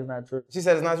head like it's not true. she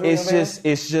said it's not true.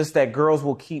 it's just that girls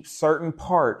will keep certain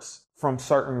parts from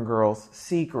certain girls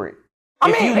secret.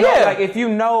 I If mean, you know, yeah. like if you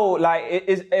know, like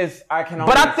it's I can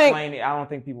only But I think- explain it. I don't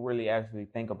think people really actually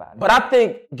think about it. But I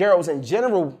think girls in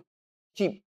general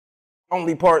keep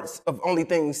only parts of only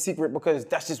things secret because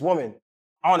that's just women.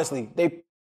 Honestly, they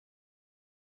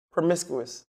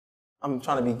promiscuous. I'm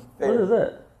trying to be fair. What is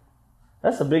that?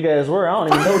 That's a big ass word. I don't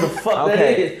even know the fuck that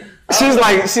Okay. is. She's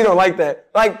like, she don't like that.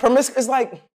 Like promiscuous, it's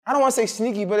like, I don't want to say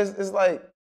sneaky, but it's like,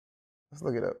 let's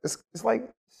look it up. It's like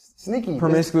sneaky.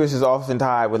 Promiscuous is often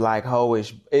tied with like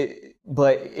hoish,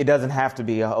 but it doesn't have to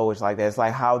be a hoish like that. It's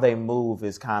like how they move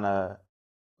is kind of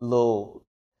little.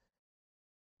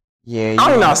 Yeah, I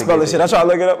don't know how to spell this shit. I try to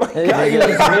look it up. I'm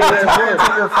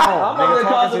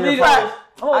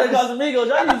on the Casamigos.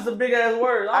 Y'all use some big ass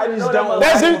words. I don't just know don't-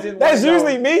 that That's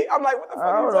usually me. I'm like, what the fuck?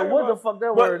 I don't know what the fuck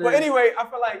that word But is. anyway, I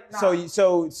feel like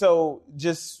So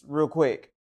just real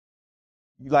quick,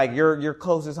 like your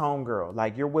closest homegirl,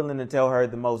 like you're willing to tell her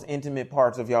the most intimate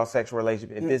parts of y'all sexual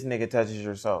relationship if this nigga touches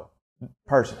your soul,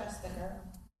 person.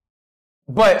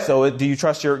 But So do you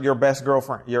trust your best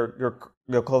girlfriend, your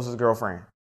closest girlfriend?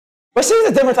 but she's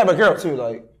a different type of girl too.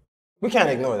 Like we can't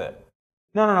ignore that.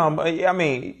 No. But I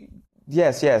mean,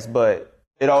 yes, but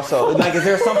it also like is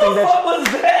there something that What was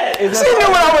that? She knew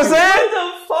what I was saying. What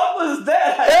the fuck was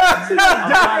that? Yeah.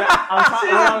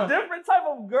 She's a different type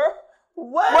of girl.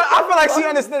 What? But I feel like she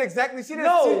understood exactly. She didn't.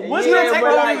 No, she, what's she didn't that take word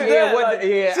no like offense. that? what?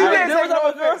 Yeah, She didn't different take no type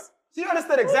of girl. offense. She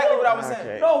understood exactly what I was saying.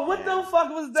 Okay. No, what the fuck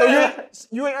was So that?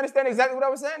 you ain't understand exactly what I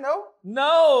was saying, no?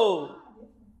 No.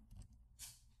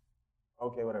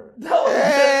 Okay, whatever.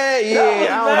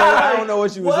 I don't know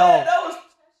what you was on. That was.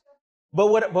 But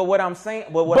what I'm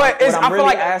saying, what But it's, I'm I feel really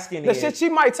like asking the shit she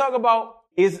might talk about.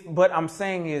 But I'm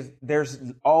saying is there's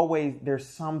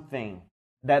something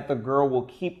that the girl will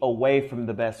keep away from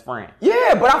the best friend.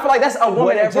 Yeah, but I feel like that's a woman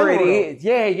Whatever in it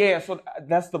general. is. Yeah. So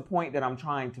that's the point that I'm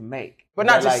trying to make. But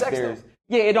not That, just sex, there's- though.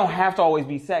 Yeah, it don't have to always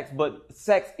be sex, but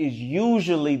sex is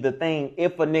usually the thing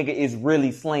if a nigga is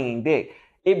really slinging dick.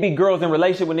 It be girls in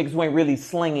relationship with niggas who ain't really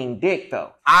slinging dick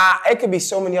though. It could be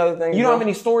so many other things. You know bro. how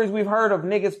many stories we've heard of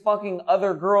niggas fucking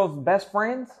other girls' best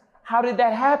friends? How did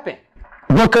that happen?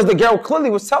 Because the girl clearly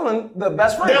was telling the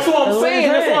best friend. That's what I'm That's saying.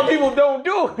 what I'm That's why saying. people don't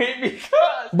do it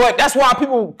because. But that's why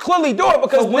people clearly do it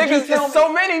because Would you niggas tell is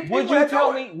so many people. Would you that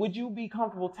tell do it. me? Would you be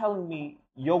comfortable telling me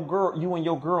you and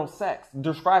your girl's sex,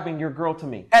 describing your girl to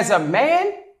me? As a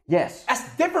man, Yes,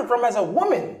 that's different from as a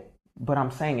woman. but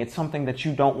I'm saying it's something that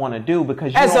you don't want to do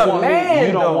because you As don't a want man, me.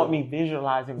 You don't though. want me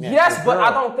visualizing that. Yes, as but girl.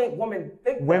 I don't think women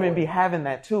think that Women way. be having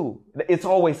that too. It's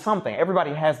always something.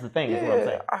 Everybody has the thing. Is what I'm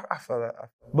saying. I feel that.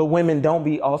 But women don't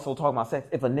be also talking about sex.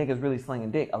 If a nigga's really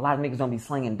slinging dick, a lot of niggas don't be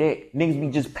slinging dick. Niggas be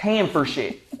just paying for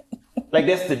shit. Like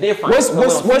that's the difference. So we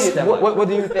don't see it that much. What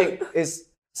do you think is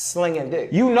slinging dick?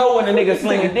 You know when a nigga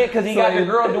slinging dick because he got the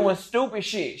girl doing stupid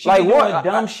shit. She Like be what? doing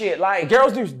dumb shit. Like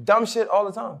Girls do dumb shit all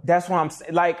the time. that's what I'm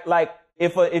saying. Like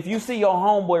if you see your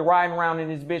homeboy riding around in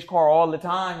his bitch car all the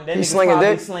time, that He's nigga slinging probably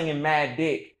dick? slinging mad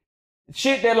dick.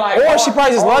 Shit that like. Or she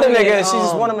probably just love the Ari nigga and and, she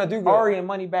just want him to do good. Ari and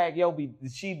Moneybag Yo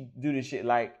she do this shit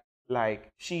like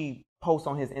she posts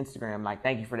on his Instagram like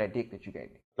thank you for that dick that you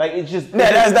gave me. Like it's just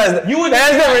That's different. You would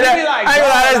That's different. you'd be like, I ain't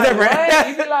gonna lie, that's different. what?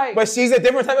 You'd be like, But she's a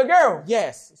different type of girl.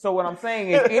 yes. So what I'm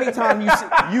saying is, anytime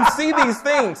you see these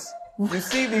things,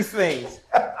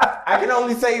 I can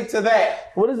only say to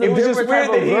that. What is the it was just different weird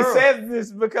type that of he girl? said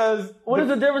this because What is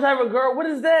the different type of girl? What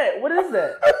is that? What is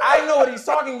that? I know what he's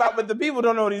talking about, but the people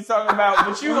don't know what he's talking about.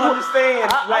 But you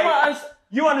understand,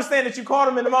 you understand that you caught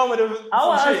him in the moment of some shit.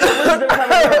 What is the different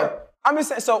type of girl? I'm just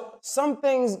saying, so some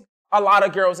things a lot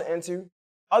of girls are into.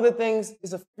 Other things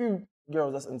is a few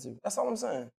girls that's into. That's all I'm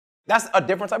saying. That's a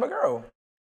different type of girl.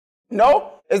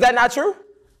 No? Is that not true?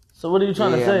 So what are you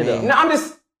trying to say, though? No, I'm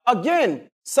just, again,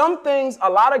 some things a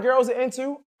lot of girls are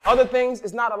into. Other things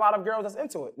is not a lot of girls that's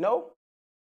into it. No?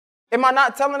 Am I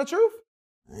not telling the truth?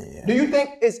 Yeah. Do you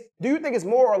think it's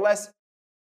more or less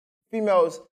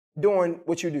females doing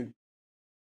what you do?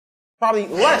 Probably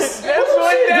less. That's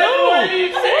what you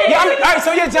do. Yeah, all right,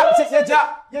 so your job.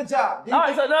 All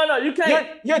right, so no, you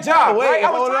can't. Your job. Wait, right? I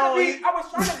hold on. was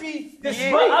trying to be this. I'm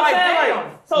saying,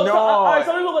 like, No. all right,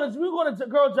 so we're going to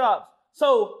girl jobs.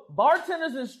 So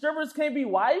bartenders and strippers can't be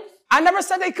wives? I never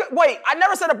said they could. Wait, I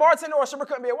never said a bartender or a stripper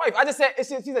couldn't be a wife. I just said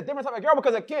she's a different type of girl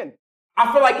because again,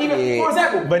 I feel like even for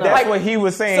example. But that's what he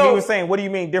was saying. So, he was saying, what do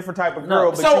you mean different type of girl?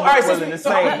 But So, you all right, weren't willing to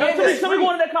so say. So we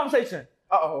go into that conversation.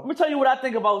 Uh-oh. Let me tell you what I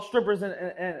think about strippers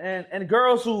and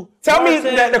girls who Tell me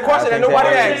the question that nobody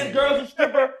asked. Girls who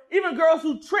stripper, even girls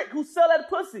who trick, who sell that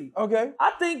pussy. Okay.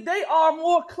 I think they are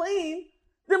more clean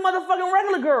than motherfucking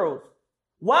regular girls.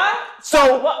 Why?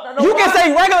 So you why? can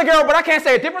say regular girl, but I can't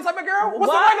say a different type of girl. What's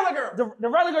Why? a regular girl? The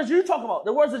regular girls you talking about,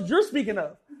 the words that you're speaking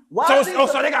of. Why?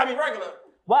 So they gotta be regular.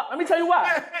 Why? Let me tell you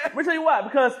why.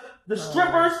 Because the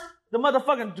strippers, the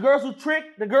motherfucking girls who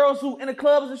trick, the girls who in the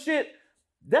clubs and shit,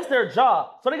 that's their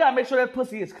job. So they gotta make sure that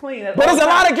pussy is clean. But there's a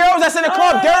lot of girls that's in the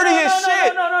club dirty as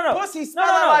shit. No. Pussy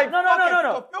smelling like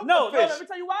No, fish. let me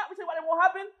tell you why. That won't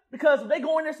happen. Because if they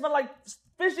go in there smelling like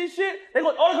fishy shit,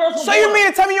 all the girls will So you mean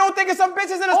to tell me you don't think it's some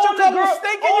bitches in the strip club who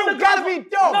stinking? You gotta be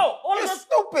dumb. No, you're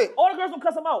stupid. All the girls will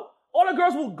cuss them out. All the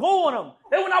girls will go on them.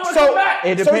 They will not want to So- come back.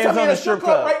 It So depends tell me on in the a strip strip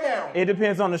club club. right now. It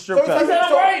depends on the So strip club.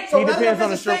 He Depends on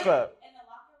the strip club.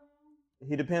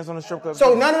 He depends on the strip club.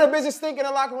 So none of the bitches stink in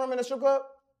the locker room in the strip club?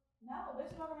 No,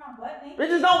 bitches walk around butt naked.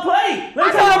 Bitches don't play. I know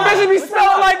the bitches be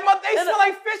smelling like they smell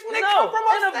like fish when they come from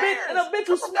upstairs. And a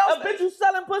bitch who's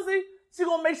selling pussy, she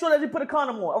gonna make sure that she put a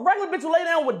condom on. A regular bitch will lay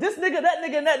down with this nigga, that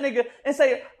nigga, and that nigga, and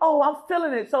say, "Oh, I'm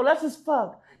feeling it, so let's just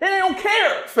fuck." Then they don't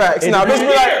care. Facts. Now bitch be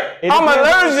like, I'm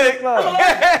allergic.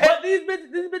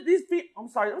 But these people. I'm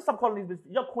sorry. Let me stop calling these bitches.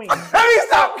 You're queen. Let me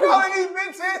stop calling these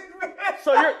bitches.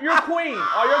 So you're queen.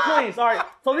 Oh, you're queen. Sorry.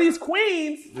 So these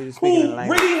queens just speaking who the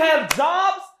language. really have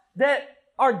jobs that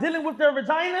are dealing with their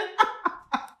vagina,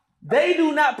 they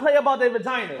do not play about their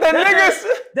vagina.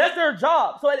 That's their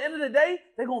job. So at the end of the day,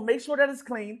 they're going to make sure that it's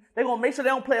clean. They're going to make sure they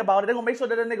don't play about it. They're going to make sure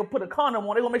that a nigga put a condom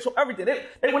on. They're going to make sure everything.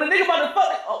 When a nigga about to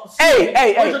fuck,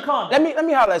 where's your condom? Let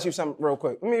me holler at you something real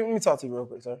quick. Let me talk to you real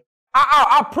quick, sir.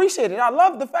 I appreciate it. I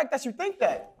love the fact that you think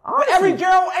that. But every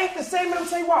girl ain't the same, and I'm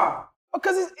saying why.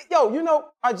 Because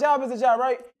our job is a job,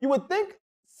 right? You would think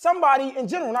somebody in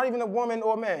general, not even a woman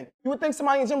or a man, you would think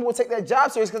somebody in general would take their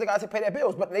job serious because they got to pay their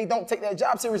bills, but they don't take their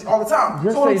job serious all the time.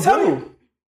 Yes, so what I'm telling you.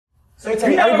 So you tell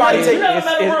me everybody take You never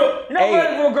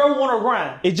met a real girl who want to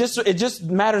grind. It just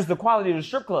matters the quality of the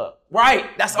strip club. Right.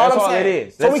 That's all I'm saying. It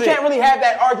is. So we can't really have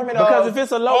that argument because of if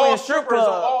it's a low-end strip strippers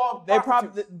club,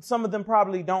 are some of them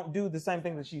probably don't do the same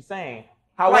thing that she's saying.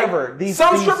 However,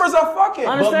 some strippers are fucking.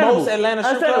 But most Atlanta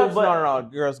strip clubs, but, no,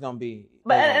 girls gonna be.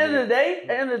 But at the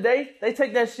end of the day, they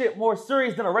take that shit more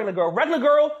serious than a regular girl. A regular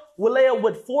girl will lay up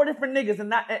with 4 different niggas and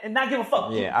not give a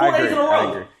fuck. Yeah, 4 days agree, in a I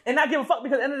row agree. and not give a fuck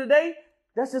because at the end of the day,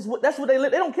 that's what they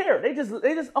live. They don't care. They just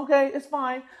okay, it's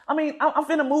fine. I mean, I'm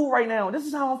finna move right now. This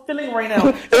is how I'm feeling right now.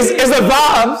 It's the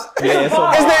vibes. Yeah, it's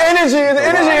the energy. The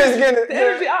energy is getting. The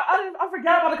energy. I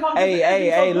forgot about the conversation.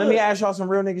 Hey, let me ask y'all some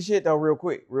real nigga shit though, real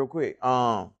quick.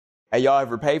 Hey, y'all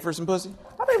ever paid for some pussy?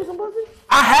 I paid for some pussy.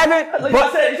 I haven't.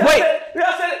 Wait.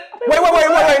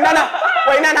 No.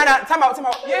 Time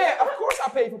out. Yeah, of course I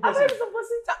paid for pussy. I paid for some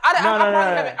pussy.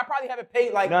 I probably haven't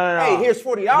paid like, hey, here's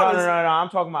 $40. No. I'm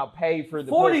talking about pay for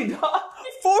the $40. $40? I thought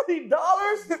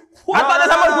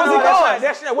that's how much pussy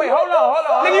costs. Wait, hold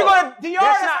on. Nigga, you go to DR,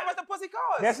 that's how much the pussy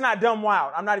costs. That's not dumb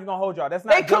wild. I'm not even gonna hold y'all. That's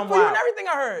not they dumb cook for you wild. and everything,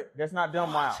 I heard. That's not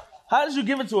dumb wild. How did you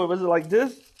give it to her? Was it like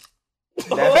this? Was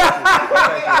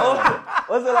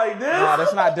it like this? No,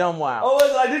 that's not dumb wild. Oh, was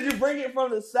it like, did you bring it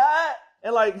from the side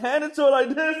and like hand it to her like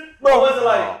this? Bro, was it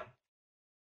like?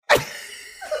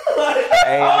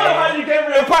 Hey, how you gave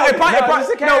her it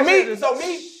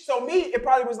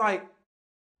probably was like,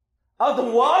 Out the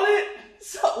wallet?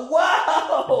 So,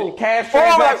 wow. Cash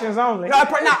transactions only. Now,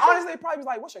 honestly, it probably was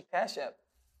like, what's your cash app?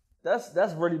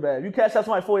 That's really bad. If you cash out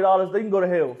somebody $40, they can go to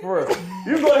hell. For real.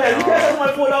 You can go to hell. You cash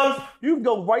out somebody $40, you can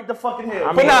go right the fucking hell.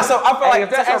 I feel like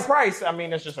if that's her price, I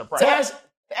mean, it's just her price.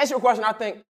 To answer your question, I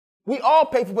think we all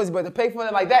pay for pussy, but to pay for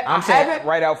it like that, I'm saying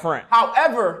right out front.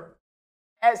 However,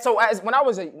 as when I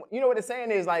was you know what the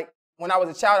saying is, like, when I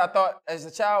was a child, I thought as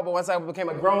a child, but once I became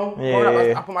a growing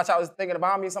up, I put my child thinking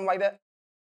about me, something like that.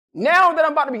 Now that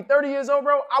I'm about to be 30 years old,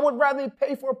 bro, I would rather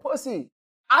pay for a pussy.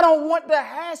 I don't want the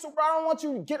hassle, bro. I don't want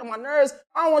you to get on my nerves.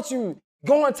 I don't want you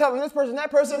going and telling this person,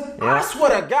 that person. Yeah. I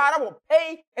swear to God, I will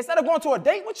pay instead of going to a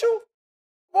date with you.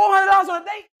 $400 on a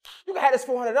date. You can have this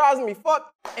 $400 and be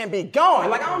fucked and be gone.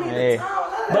 Like, I don't need the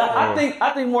time. But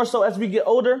I think more so as we get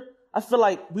older, I feel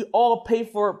like we all pay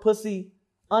for pussy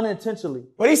unintentionally.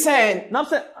 What he's saying? I'm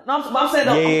saying though. I'm saying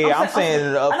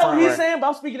it up I know front, what he's right? saying, but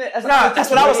I'm speaking it as that's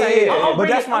what I was saying. But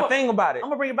that's my thing about it. I'm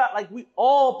gonna bring it back. Like, we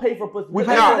all pay for pussy. We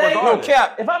pay for it no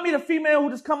cap. If I meet a female who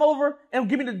just come over and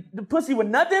give me the pussy with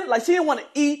nothing, like, she didn't want to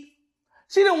eat.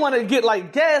 She didn't want to get,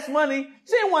 like, gas money.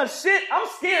 She didn't want shit. I'm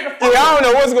scared to fuck her. Yeah, I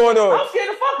don't know what's going on. I'm scared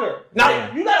to fuck her.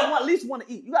 Now, you gotta at least want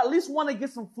to eat. You gotta at least want to get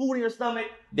some food in your stomach.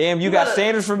 Damn, you got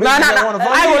standards for bitches that want to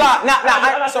fuck I ain't you?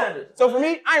 gonna lie. So for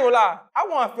me, I ain't gonna lie. I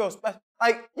want to feel special.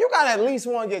 Like, you gotta at least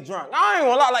want to get drunk. I ain't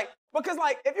gonna lie. Like, because,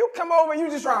 like, if you come over and you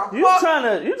just trying to You trying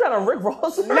to Rick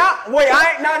Ross her? No. What?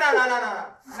 I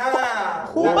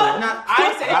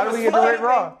ain't saying. How do we get to Rick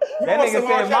Ross? That nigga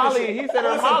said Molly. He said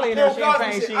Molly and her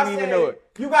champagne. She didn't even know it.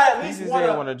 You gotta at least just want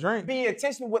want to drink. Be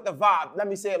intentional with the vibe. Let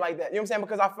me say it like that. You know what I'm saying?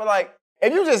 Because I feel like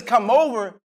if you just come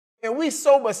over and we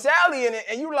sober Sally in it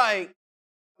and you like,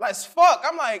 let's fuck.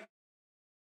 I'm like,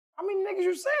 how many niggas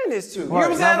you saying this to? You know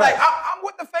what I'm saying? Like, I'm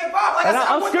with the fake vibe. Like,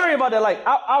 I'm scary about that. Like,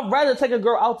 I'd rather take a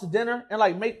girl out to dinner and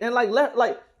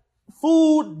let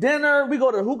food, dinner, we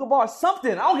go to the hookah bar,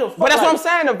 something. I don't give a fuck. But that's what I'm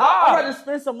saying, the vibe. I'd rather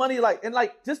spend some money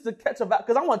just to catch a vibe,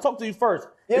 because I want to talk to you first.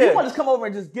 Yeah. If you want to just come over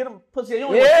and just get them pussy, you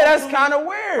don't that's kind of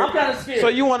weird. I'm kind of scared. So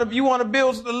you want to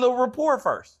build a little rapport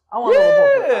first? I want a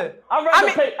little rapport. I'd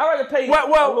rather pay a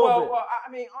little bit.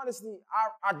 I mean, honestly,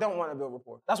 I don't want to build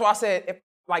rapport. That's why I said, if,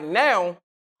 like, now,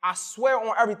 I swear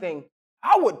on everything,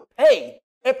 I would pay.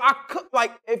 If I could,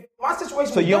 like, if my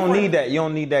situation. So you don't need that. You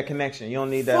don't need that connection. You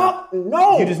don't need that. Fuck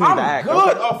no. You just need I'm to act.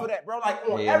 good off of that, bro. Like,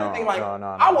 on everything.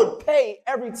 I would pay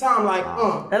every time. Like,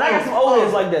 And I got some old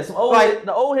heads like that. Some old heads,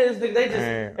 the old heads, they just,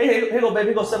 hey, here go, baby,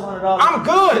 here go $700. I'm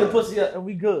good. Get the pussy up, and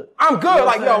we good. I'm good. You know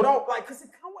like, yo, don't, like, because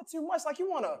it come with too much. Like, you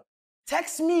want to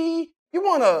text me. You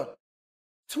want to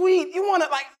tweet. You want to,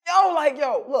 like,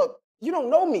 yo, look. You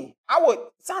don't know me. I would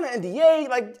sign an NDA.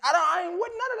 Like, I ain't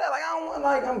with none of that. Like, I don't want,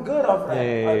 like, I'm good off that.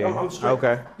 Yeah. I'm straight.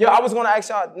 Okay. Yo, I was going to ask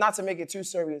y'all not to make it too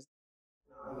serious.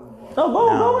 No,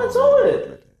 go into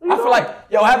it. I feel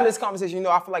like, having this conversation,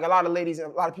 I feel like a lot of ladies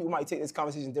and a lot of people might take this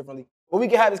conversation differently. But we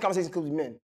can have this conversation because we're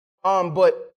men.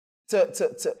 But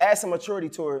to add some maturity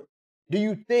to it, do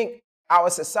you think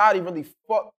our society really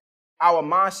fucked our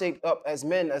mind shape up as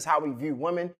men as how we view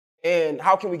women? And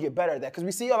how can we get better at that? Because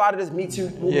we see a lot of this Me Too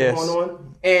movement going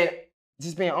on. And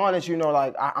just being honest,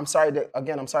 like, I'm sorry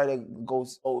that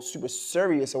goes super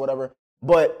serious or whatever.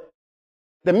 But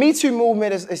the Me Too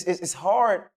movement is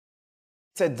hard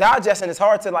to digest, and it's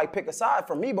hard to, like, pick a side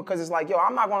for me, because it's like, yo,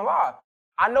 I'm not gonna lie.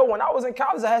 I know when I was in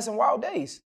college, I had some wild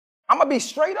days. I'm gonna be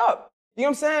straight up. You know what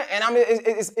I'm saying? And I mean,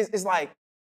 it's like,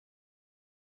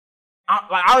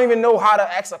 I don't even know how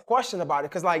to ask a question about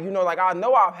it, because, like, like, I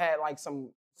know I've had, like,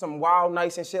 some wild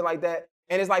nights and shit like that.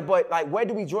 And it's like, but, like, where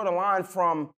do we draw the line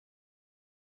from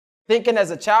thinking as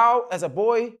a child, as a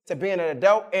boy, to being an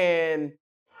adult and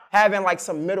having, like,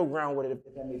 some middle ground with it,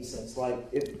 if that makes sense?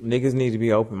 Like, niggas need to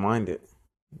be open-minded.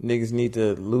 Niggas need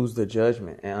to lose the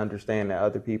judgment and understand that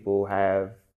other people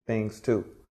have things too.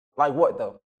 Like what,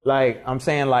 though? Like, I'm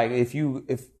saying, like, if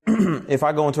if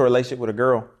I go into a relationship with a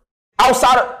girl,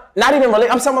 outside of, not even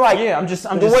related, I'm saying, like, I'm just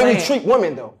the way saying, we treat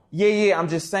women, though. Yeah, I'm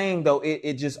just saying, though,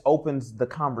 it just opens the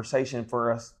conversation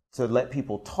for us to let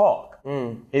people talk.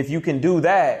 If you can do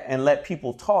that and let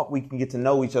people talk, we can get to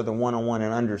know each other one-on-one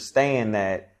and understand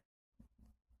that,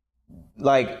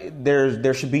 like,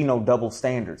 there should be no double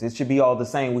standards. It should be all the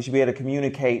same. We should be able to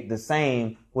communicate the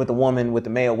same with the woman, with the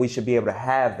male. We should be able to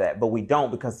have that, but we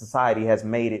don't, because society has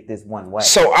made it this one way.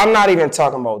 So I'm not even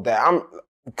talking about that. I'm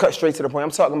cut straight to the point.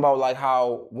 I'm talking about, like,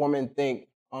 how women think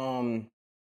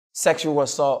sexual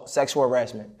assault, sexual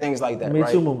harassment, things like that. Me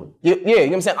right? Too movement. Yeah, you know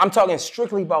what I'm saying? I'm talking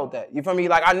strictly about that. You feel me?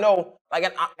 Like, I know,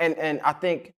 like, and I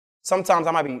think sometimes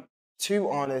I might be too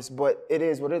honest, but it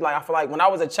is what it is. Like, I feel like when I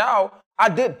was a child, I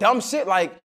did dumb shit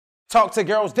like talk to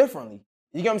girls differently.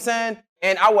 You get what I'm saying?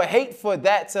 And I would hate for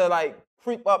that to like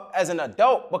creep up as an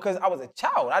adult because I was a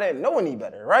child. I didn't know any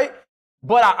better, right?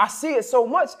 But I see it so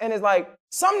much, and it's like,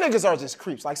 some niggas are just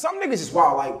creeps. Like, some niggas just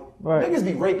wild. Like, niggas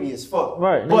be rapey as fuck.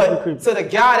 Right. But to the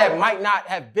guy that might not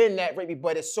have been that rapey,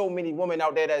 but there's so many women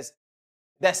out there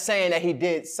that's saying that he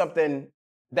did something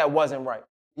that wasn't right.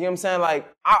 You know what I'm saying? Like,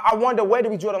 I wonder, where do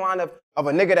we draw the line of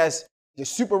a nigga that's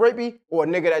just super rapey or a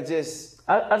nigga that just...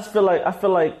 I just feel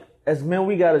like as men,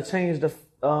 we got to change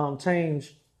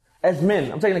as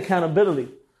men, I'm taking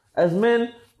accountability. As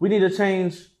men, we need to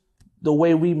change the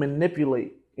way we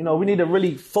manipulate. You know, we need to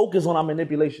really focus on our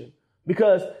manipulation.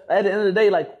 Because at the end of the day,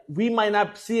 like, we might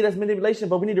not see it as manipulation,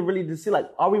 but we need to really see, like,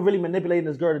 are we really manipulating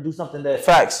this girl to do something that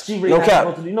she really has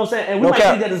supposed to do? You know what I'm saying? And we might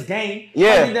think that it's game. Yeah. We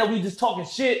might think that we just talking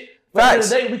shit. But at the end of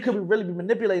the day, we could really be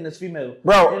manipulating this female.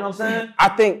 Bro, you know what I'm saying? I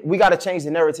think we got to change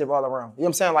the narrative all around. You know what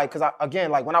I'm saying? Like, because, again,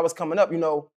 like, when I was coming up, you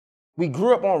know, we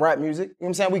grew up on rap music. You know what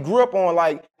I'm saying? We grew up on,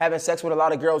 like, having sex with a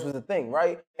lot of girls was the thing,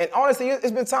 right? And honestly,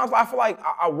 it's been times where I feel like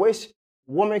I wish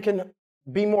women can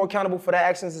be more accountable for their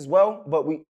actions as well, but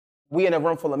we in a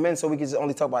room full of men, so we can just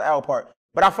only talk about our part.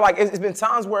 But I feel like it's been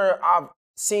times where I've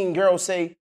seen girls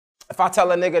say, if I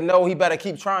tell a nigga no, he better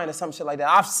keep trying or some shit like that.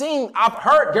 I've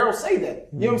heard girls say that.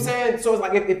 You know what I'm saying? So it's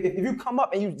like, if you come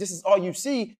up and this is all you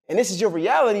see, and this is your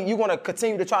reality, you're gonna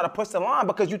continue to try to push the line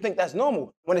because you think that's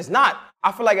normal, when it's not.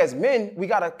 I feel like as men, we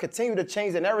gotta continue to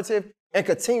change the narrative and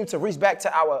continue to reach back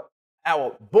to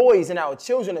our boys and our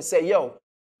children and say, yo,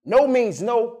 no means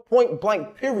no, point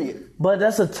blank, period. But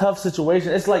that's a tough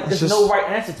situation. It's like, there's no right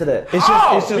answer to that. It's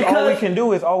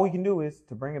just all we can do is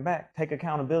to bring it back, take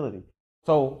accountability.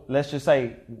 So let's just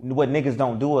say what niggas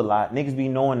don't do a lot. Niggas be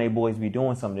knowing they boys be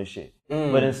doing some of this shit.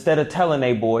 But instead of telling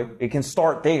they boy, it can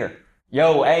start there.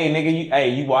 Yo, hey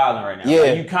nigga, you wilding right now.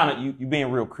 Yeah. Like, you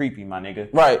being real creepy, my nigga.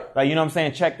 Right. Like, you know what I'm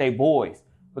saying? Check they boys.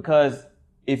 Because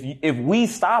if we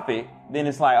stop it, then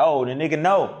it's like, oh, the nigga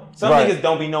know. Some niggas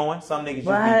don't be knowing. Some niggas just be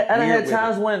weird. I had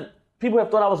times when people have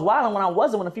thought I was wilding when I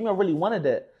wasn't, when a female really wanted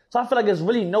that. So I feel like there's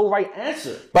really no right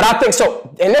answer. But I think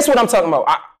so, and that's what I'm talking about.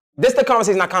 This the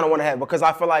conversation I kind of want to have, because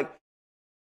I feel like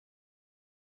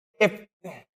if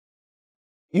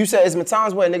you said it's been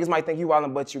times where niggas might think you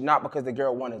wildin', but you not because the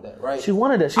girl wanted that, right? She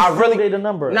wanted that. She really made a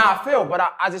number. Nah, I feel, but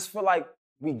I just feel like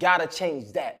we gotta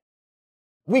change that.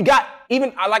 We got,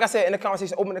 even like I said in the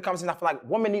conversation, open the conversation, I feel like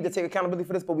women need to take accountability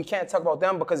for this, but we can't talk about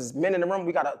them because it's men in the room.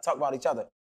 We gotta talk about each other.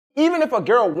 Even if a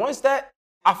girl wants that,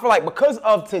 I feel like because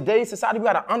of today's society, we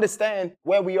gotta understand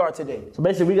where we are today. So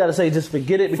basically, we gotta say just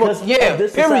forget it because of this period.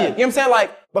 society. You know what I'm saying?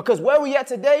 Like, because where we at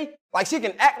today, like, she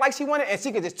can act like she wanted and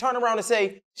she can just turn around and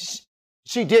say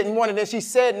she didn't want it and she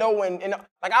said no. And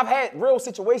like, I've had real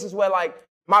situations where, like,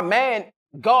 my man,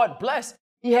 God bless,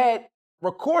 he had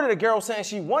recorded a girl saying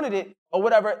she wanted it or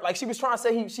whatever. Like, she was trying to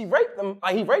say she raped him,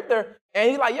 like he raped her. And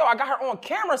he's like, yo, I got her on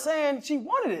camera saying she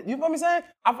wanted it. You know what I'm saying?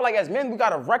 I feel like as men, we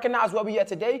got to recognize where we at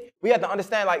today. We have to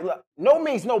understand, like, look, no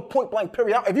means no, point blank,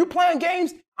 period. If you playing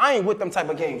games, I ain't with them type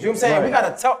of games. You know what I'm saying?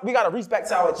 Right. We got to reach back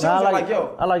to our children.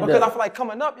 I feel like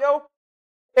coming up, yo,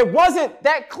 it wasn't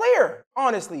that clear,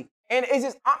 honestly. And it's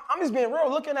just, I'm just being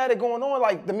real, looking at it going on,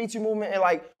 like the Me Too movement and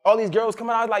like all these girls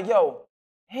coming out, like, yo,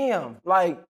 damn,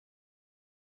 like,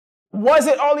 was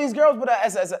it all these girls? But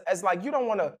as like,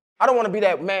 I don't want to be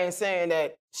that man saying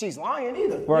that she's lying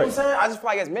either. Right. You know what I'm saying? I just feel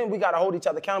like as men, we got to hold each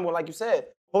other accountable. Like you said,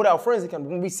 hold our friends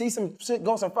accountable. When we see some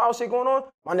foul shit going on,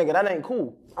 my nigga, that ain't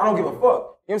cool. I don't give a fuck. You know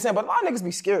what I'm saying? But a lot of niggas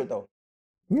be scared though.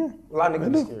 Yeah. A lot of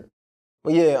niggas be scared.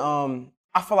 But yeah,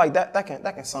 I feel like that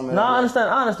can sum it up. No, I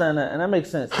understand that, and that makes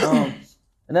sense.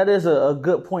 And that is a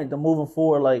good point to moving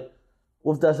forward, like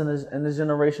with us in this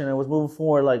generation, and was moving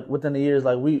forward like within the years,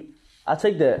 like I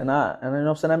take that, and you know what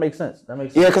I'm saying, that makes sense.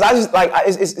 Yeah, because I just like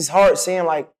it's hard seeing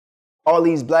like all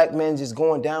these black men just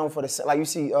going down for the, like, you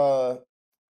see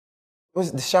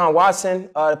what's Deshaun Watson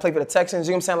that played for the Texans.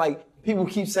 You know what I'm saying? Like, people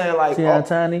keep saying like T.I. and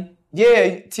Tiny.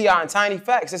 Yeah, T.I. and Tiny,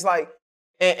 facts. It's like,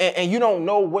 and you don't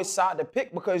know which side to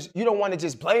pick because you don't want to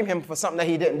just blame him for something that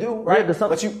he didn't do, right? Yeah,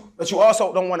 but you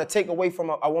also don't want to take away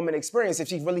from a woman experience if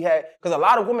she really had, because a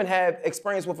lot of women have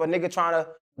experience with a nigga trying to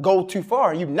go too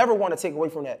far. You never want to take away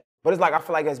from that. But it's like, I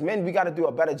feel like as men, we got to do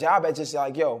a better job at just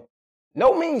like, yo,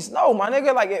 no means no, my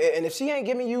nigga. Like, and if she ain't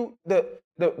giving you the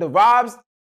vibes,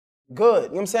 good. You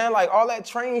know what I'm saying? Like, all that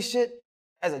train shit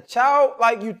as a child,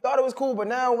 like, you thought it was cool, but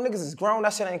now when niggas is grown,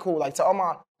 that shit ain't cool. Like, to all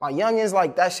my youngins,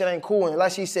 like, that shit ain't cool.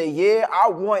 Unless she say, yeah, I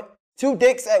want 2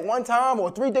 dicks at one time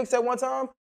or 3 dicks at one time,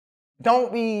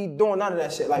 don't be doing none of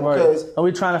that shit. Like, right. Because are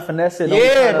we trying to finesse it?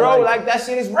 Yeah, bro, like that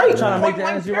shit is right. Trying to make the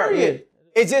energy right. Yeah.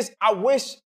 It's just, I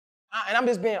wish, and I'm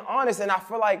just being honest, and I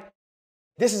feel like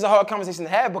this is a hard conversation to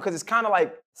have because it's kind of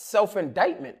like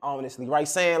self-indictment, honestly, right?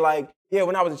 Saying like, yeah,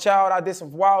 when I was a child, I did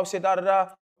some wild shit, da-da-da.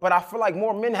 But I feel like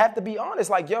more men have to be honest,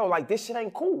 like, yo, like, this shit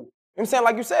ain't cool. You know what I'm saying?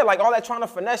 Like you said, like, all that trying to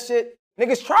finesse shit,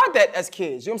 niggas tried that as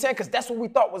kids. You know what I'm saying? Because that's what we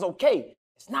thought was okay.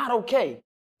 It's not okay.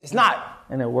 It's not.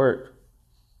 And it worked.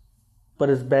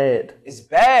 But it's bad. It's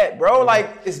bad, bro.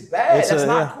 Like, it's bad. That's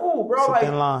not cool, bro. It's like, a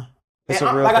thin line. It's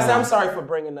a real like I said, I'm sorry for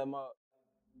bringing them up.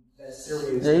 That's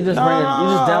serious. Yeah, you just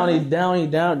downy on me.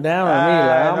 Like,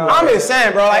 I'm just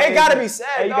saying, bro. Like, it gotta be said.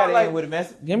 Hey, you gotta like, end with a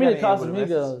message. Give me the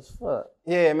Casamigos. Fuck.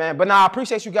 Yeah, man. But nah, I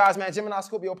appreciate you guys, man. Gemini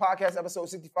Scorpio podcast, episode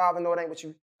 65. I know it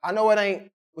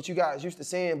ain't what you guys used to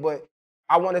seeing, but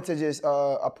I wanted to just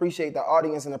appreciate the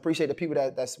audience and appreciate the people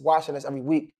that's watching us every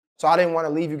week. So I didn't want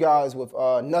to leave you guys with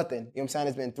nothing. You know what I'm saying?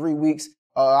 It's been 3 weeks.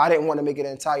 I didn't want to make it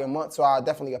an entire month, so I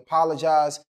definitely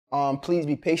apologize. Please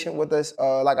be patient with us.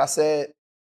 Like I said,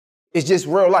 it's just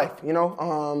real life, you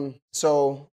know?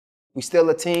 So we still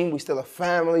a team. We still a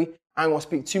family. I ain't gonna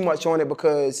speak too much on it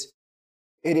because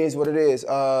it is what it is.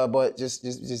 But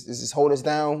just hold us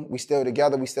down. We still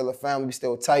together. We still a family. We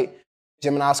still tight.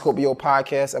 Gemini Scorpio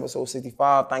podcast, episode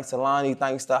 65. Thanks to Lonnie.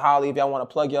 Thanks to Holly. If y'all want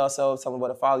to plug yourselves, tell them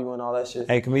where to follow you and all that shit.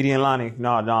 Hey, ComedianLonnie.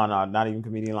 No, not even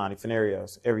ComedianLonnie.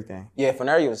 Fenarios. Everything. Yeah,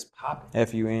 Fenarios popping.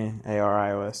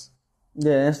 FUNARIOS.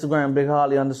 Yeah, Instagram, Big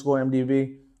Holly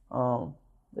 _MDB.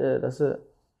 Yeah, that's it.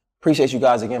 Appreciate you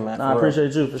guys again, man. I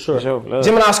appreciate you for sure. For sure.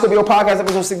 Gemini Scorpio podcast,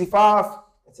 episode 65.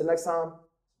 Until next time.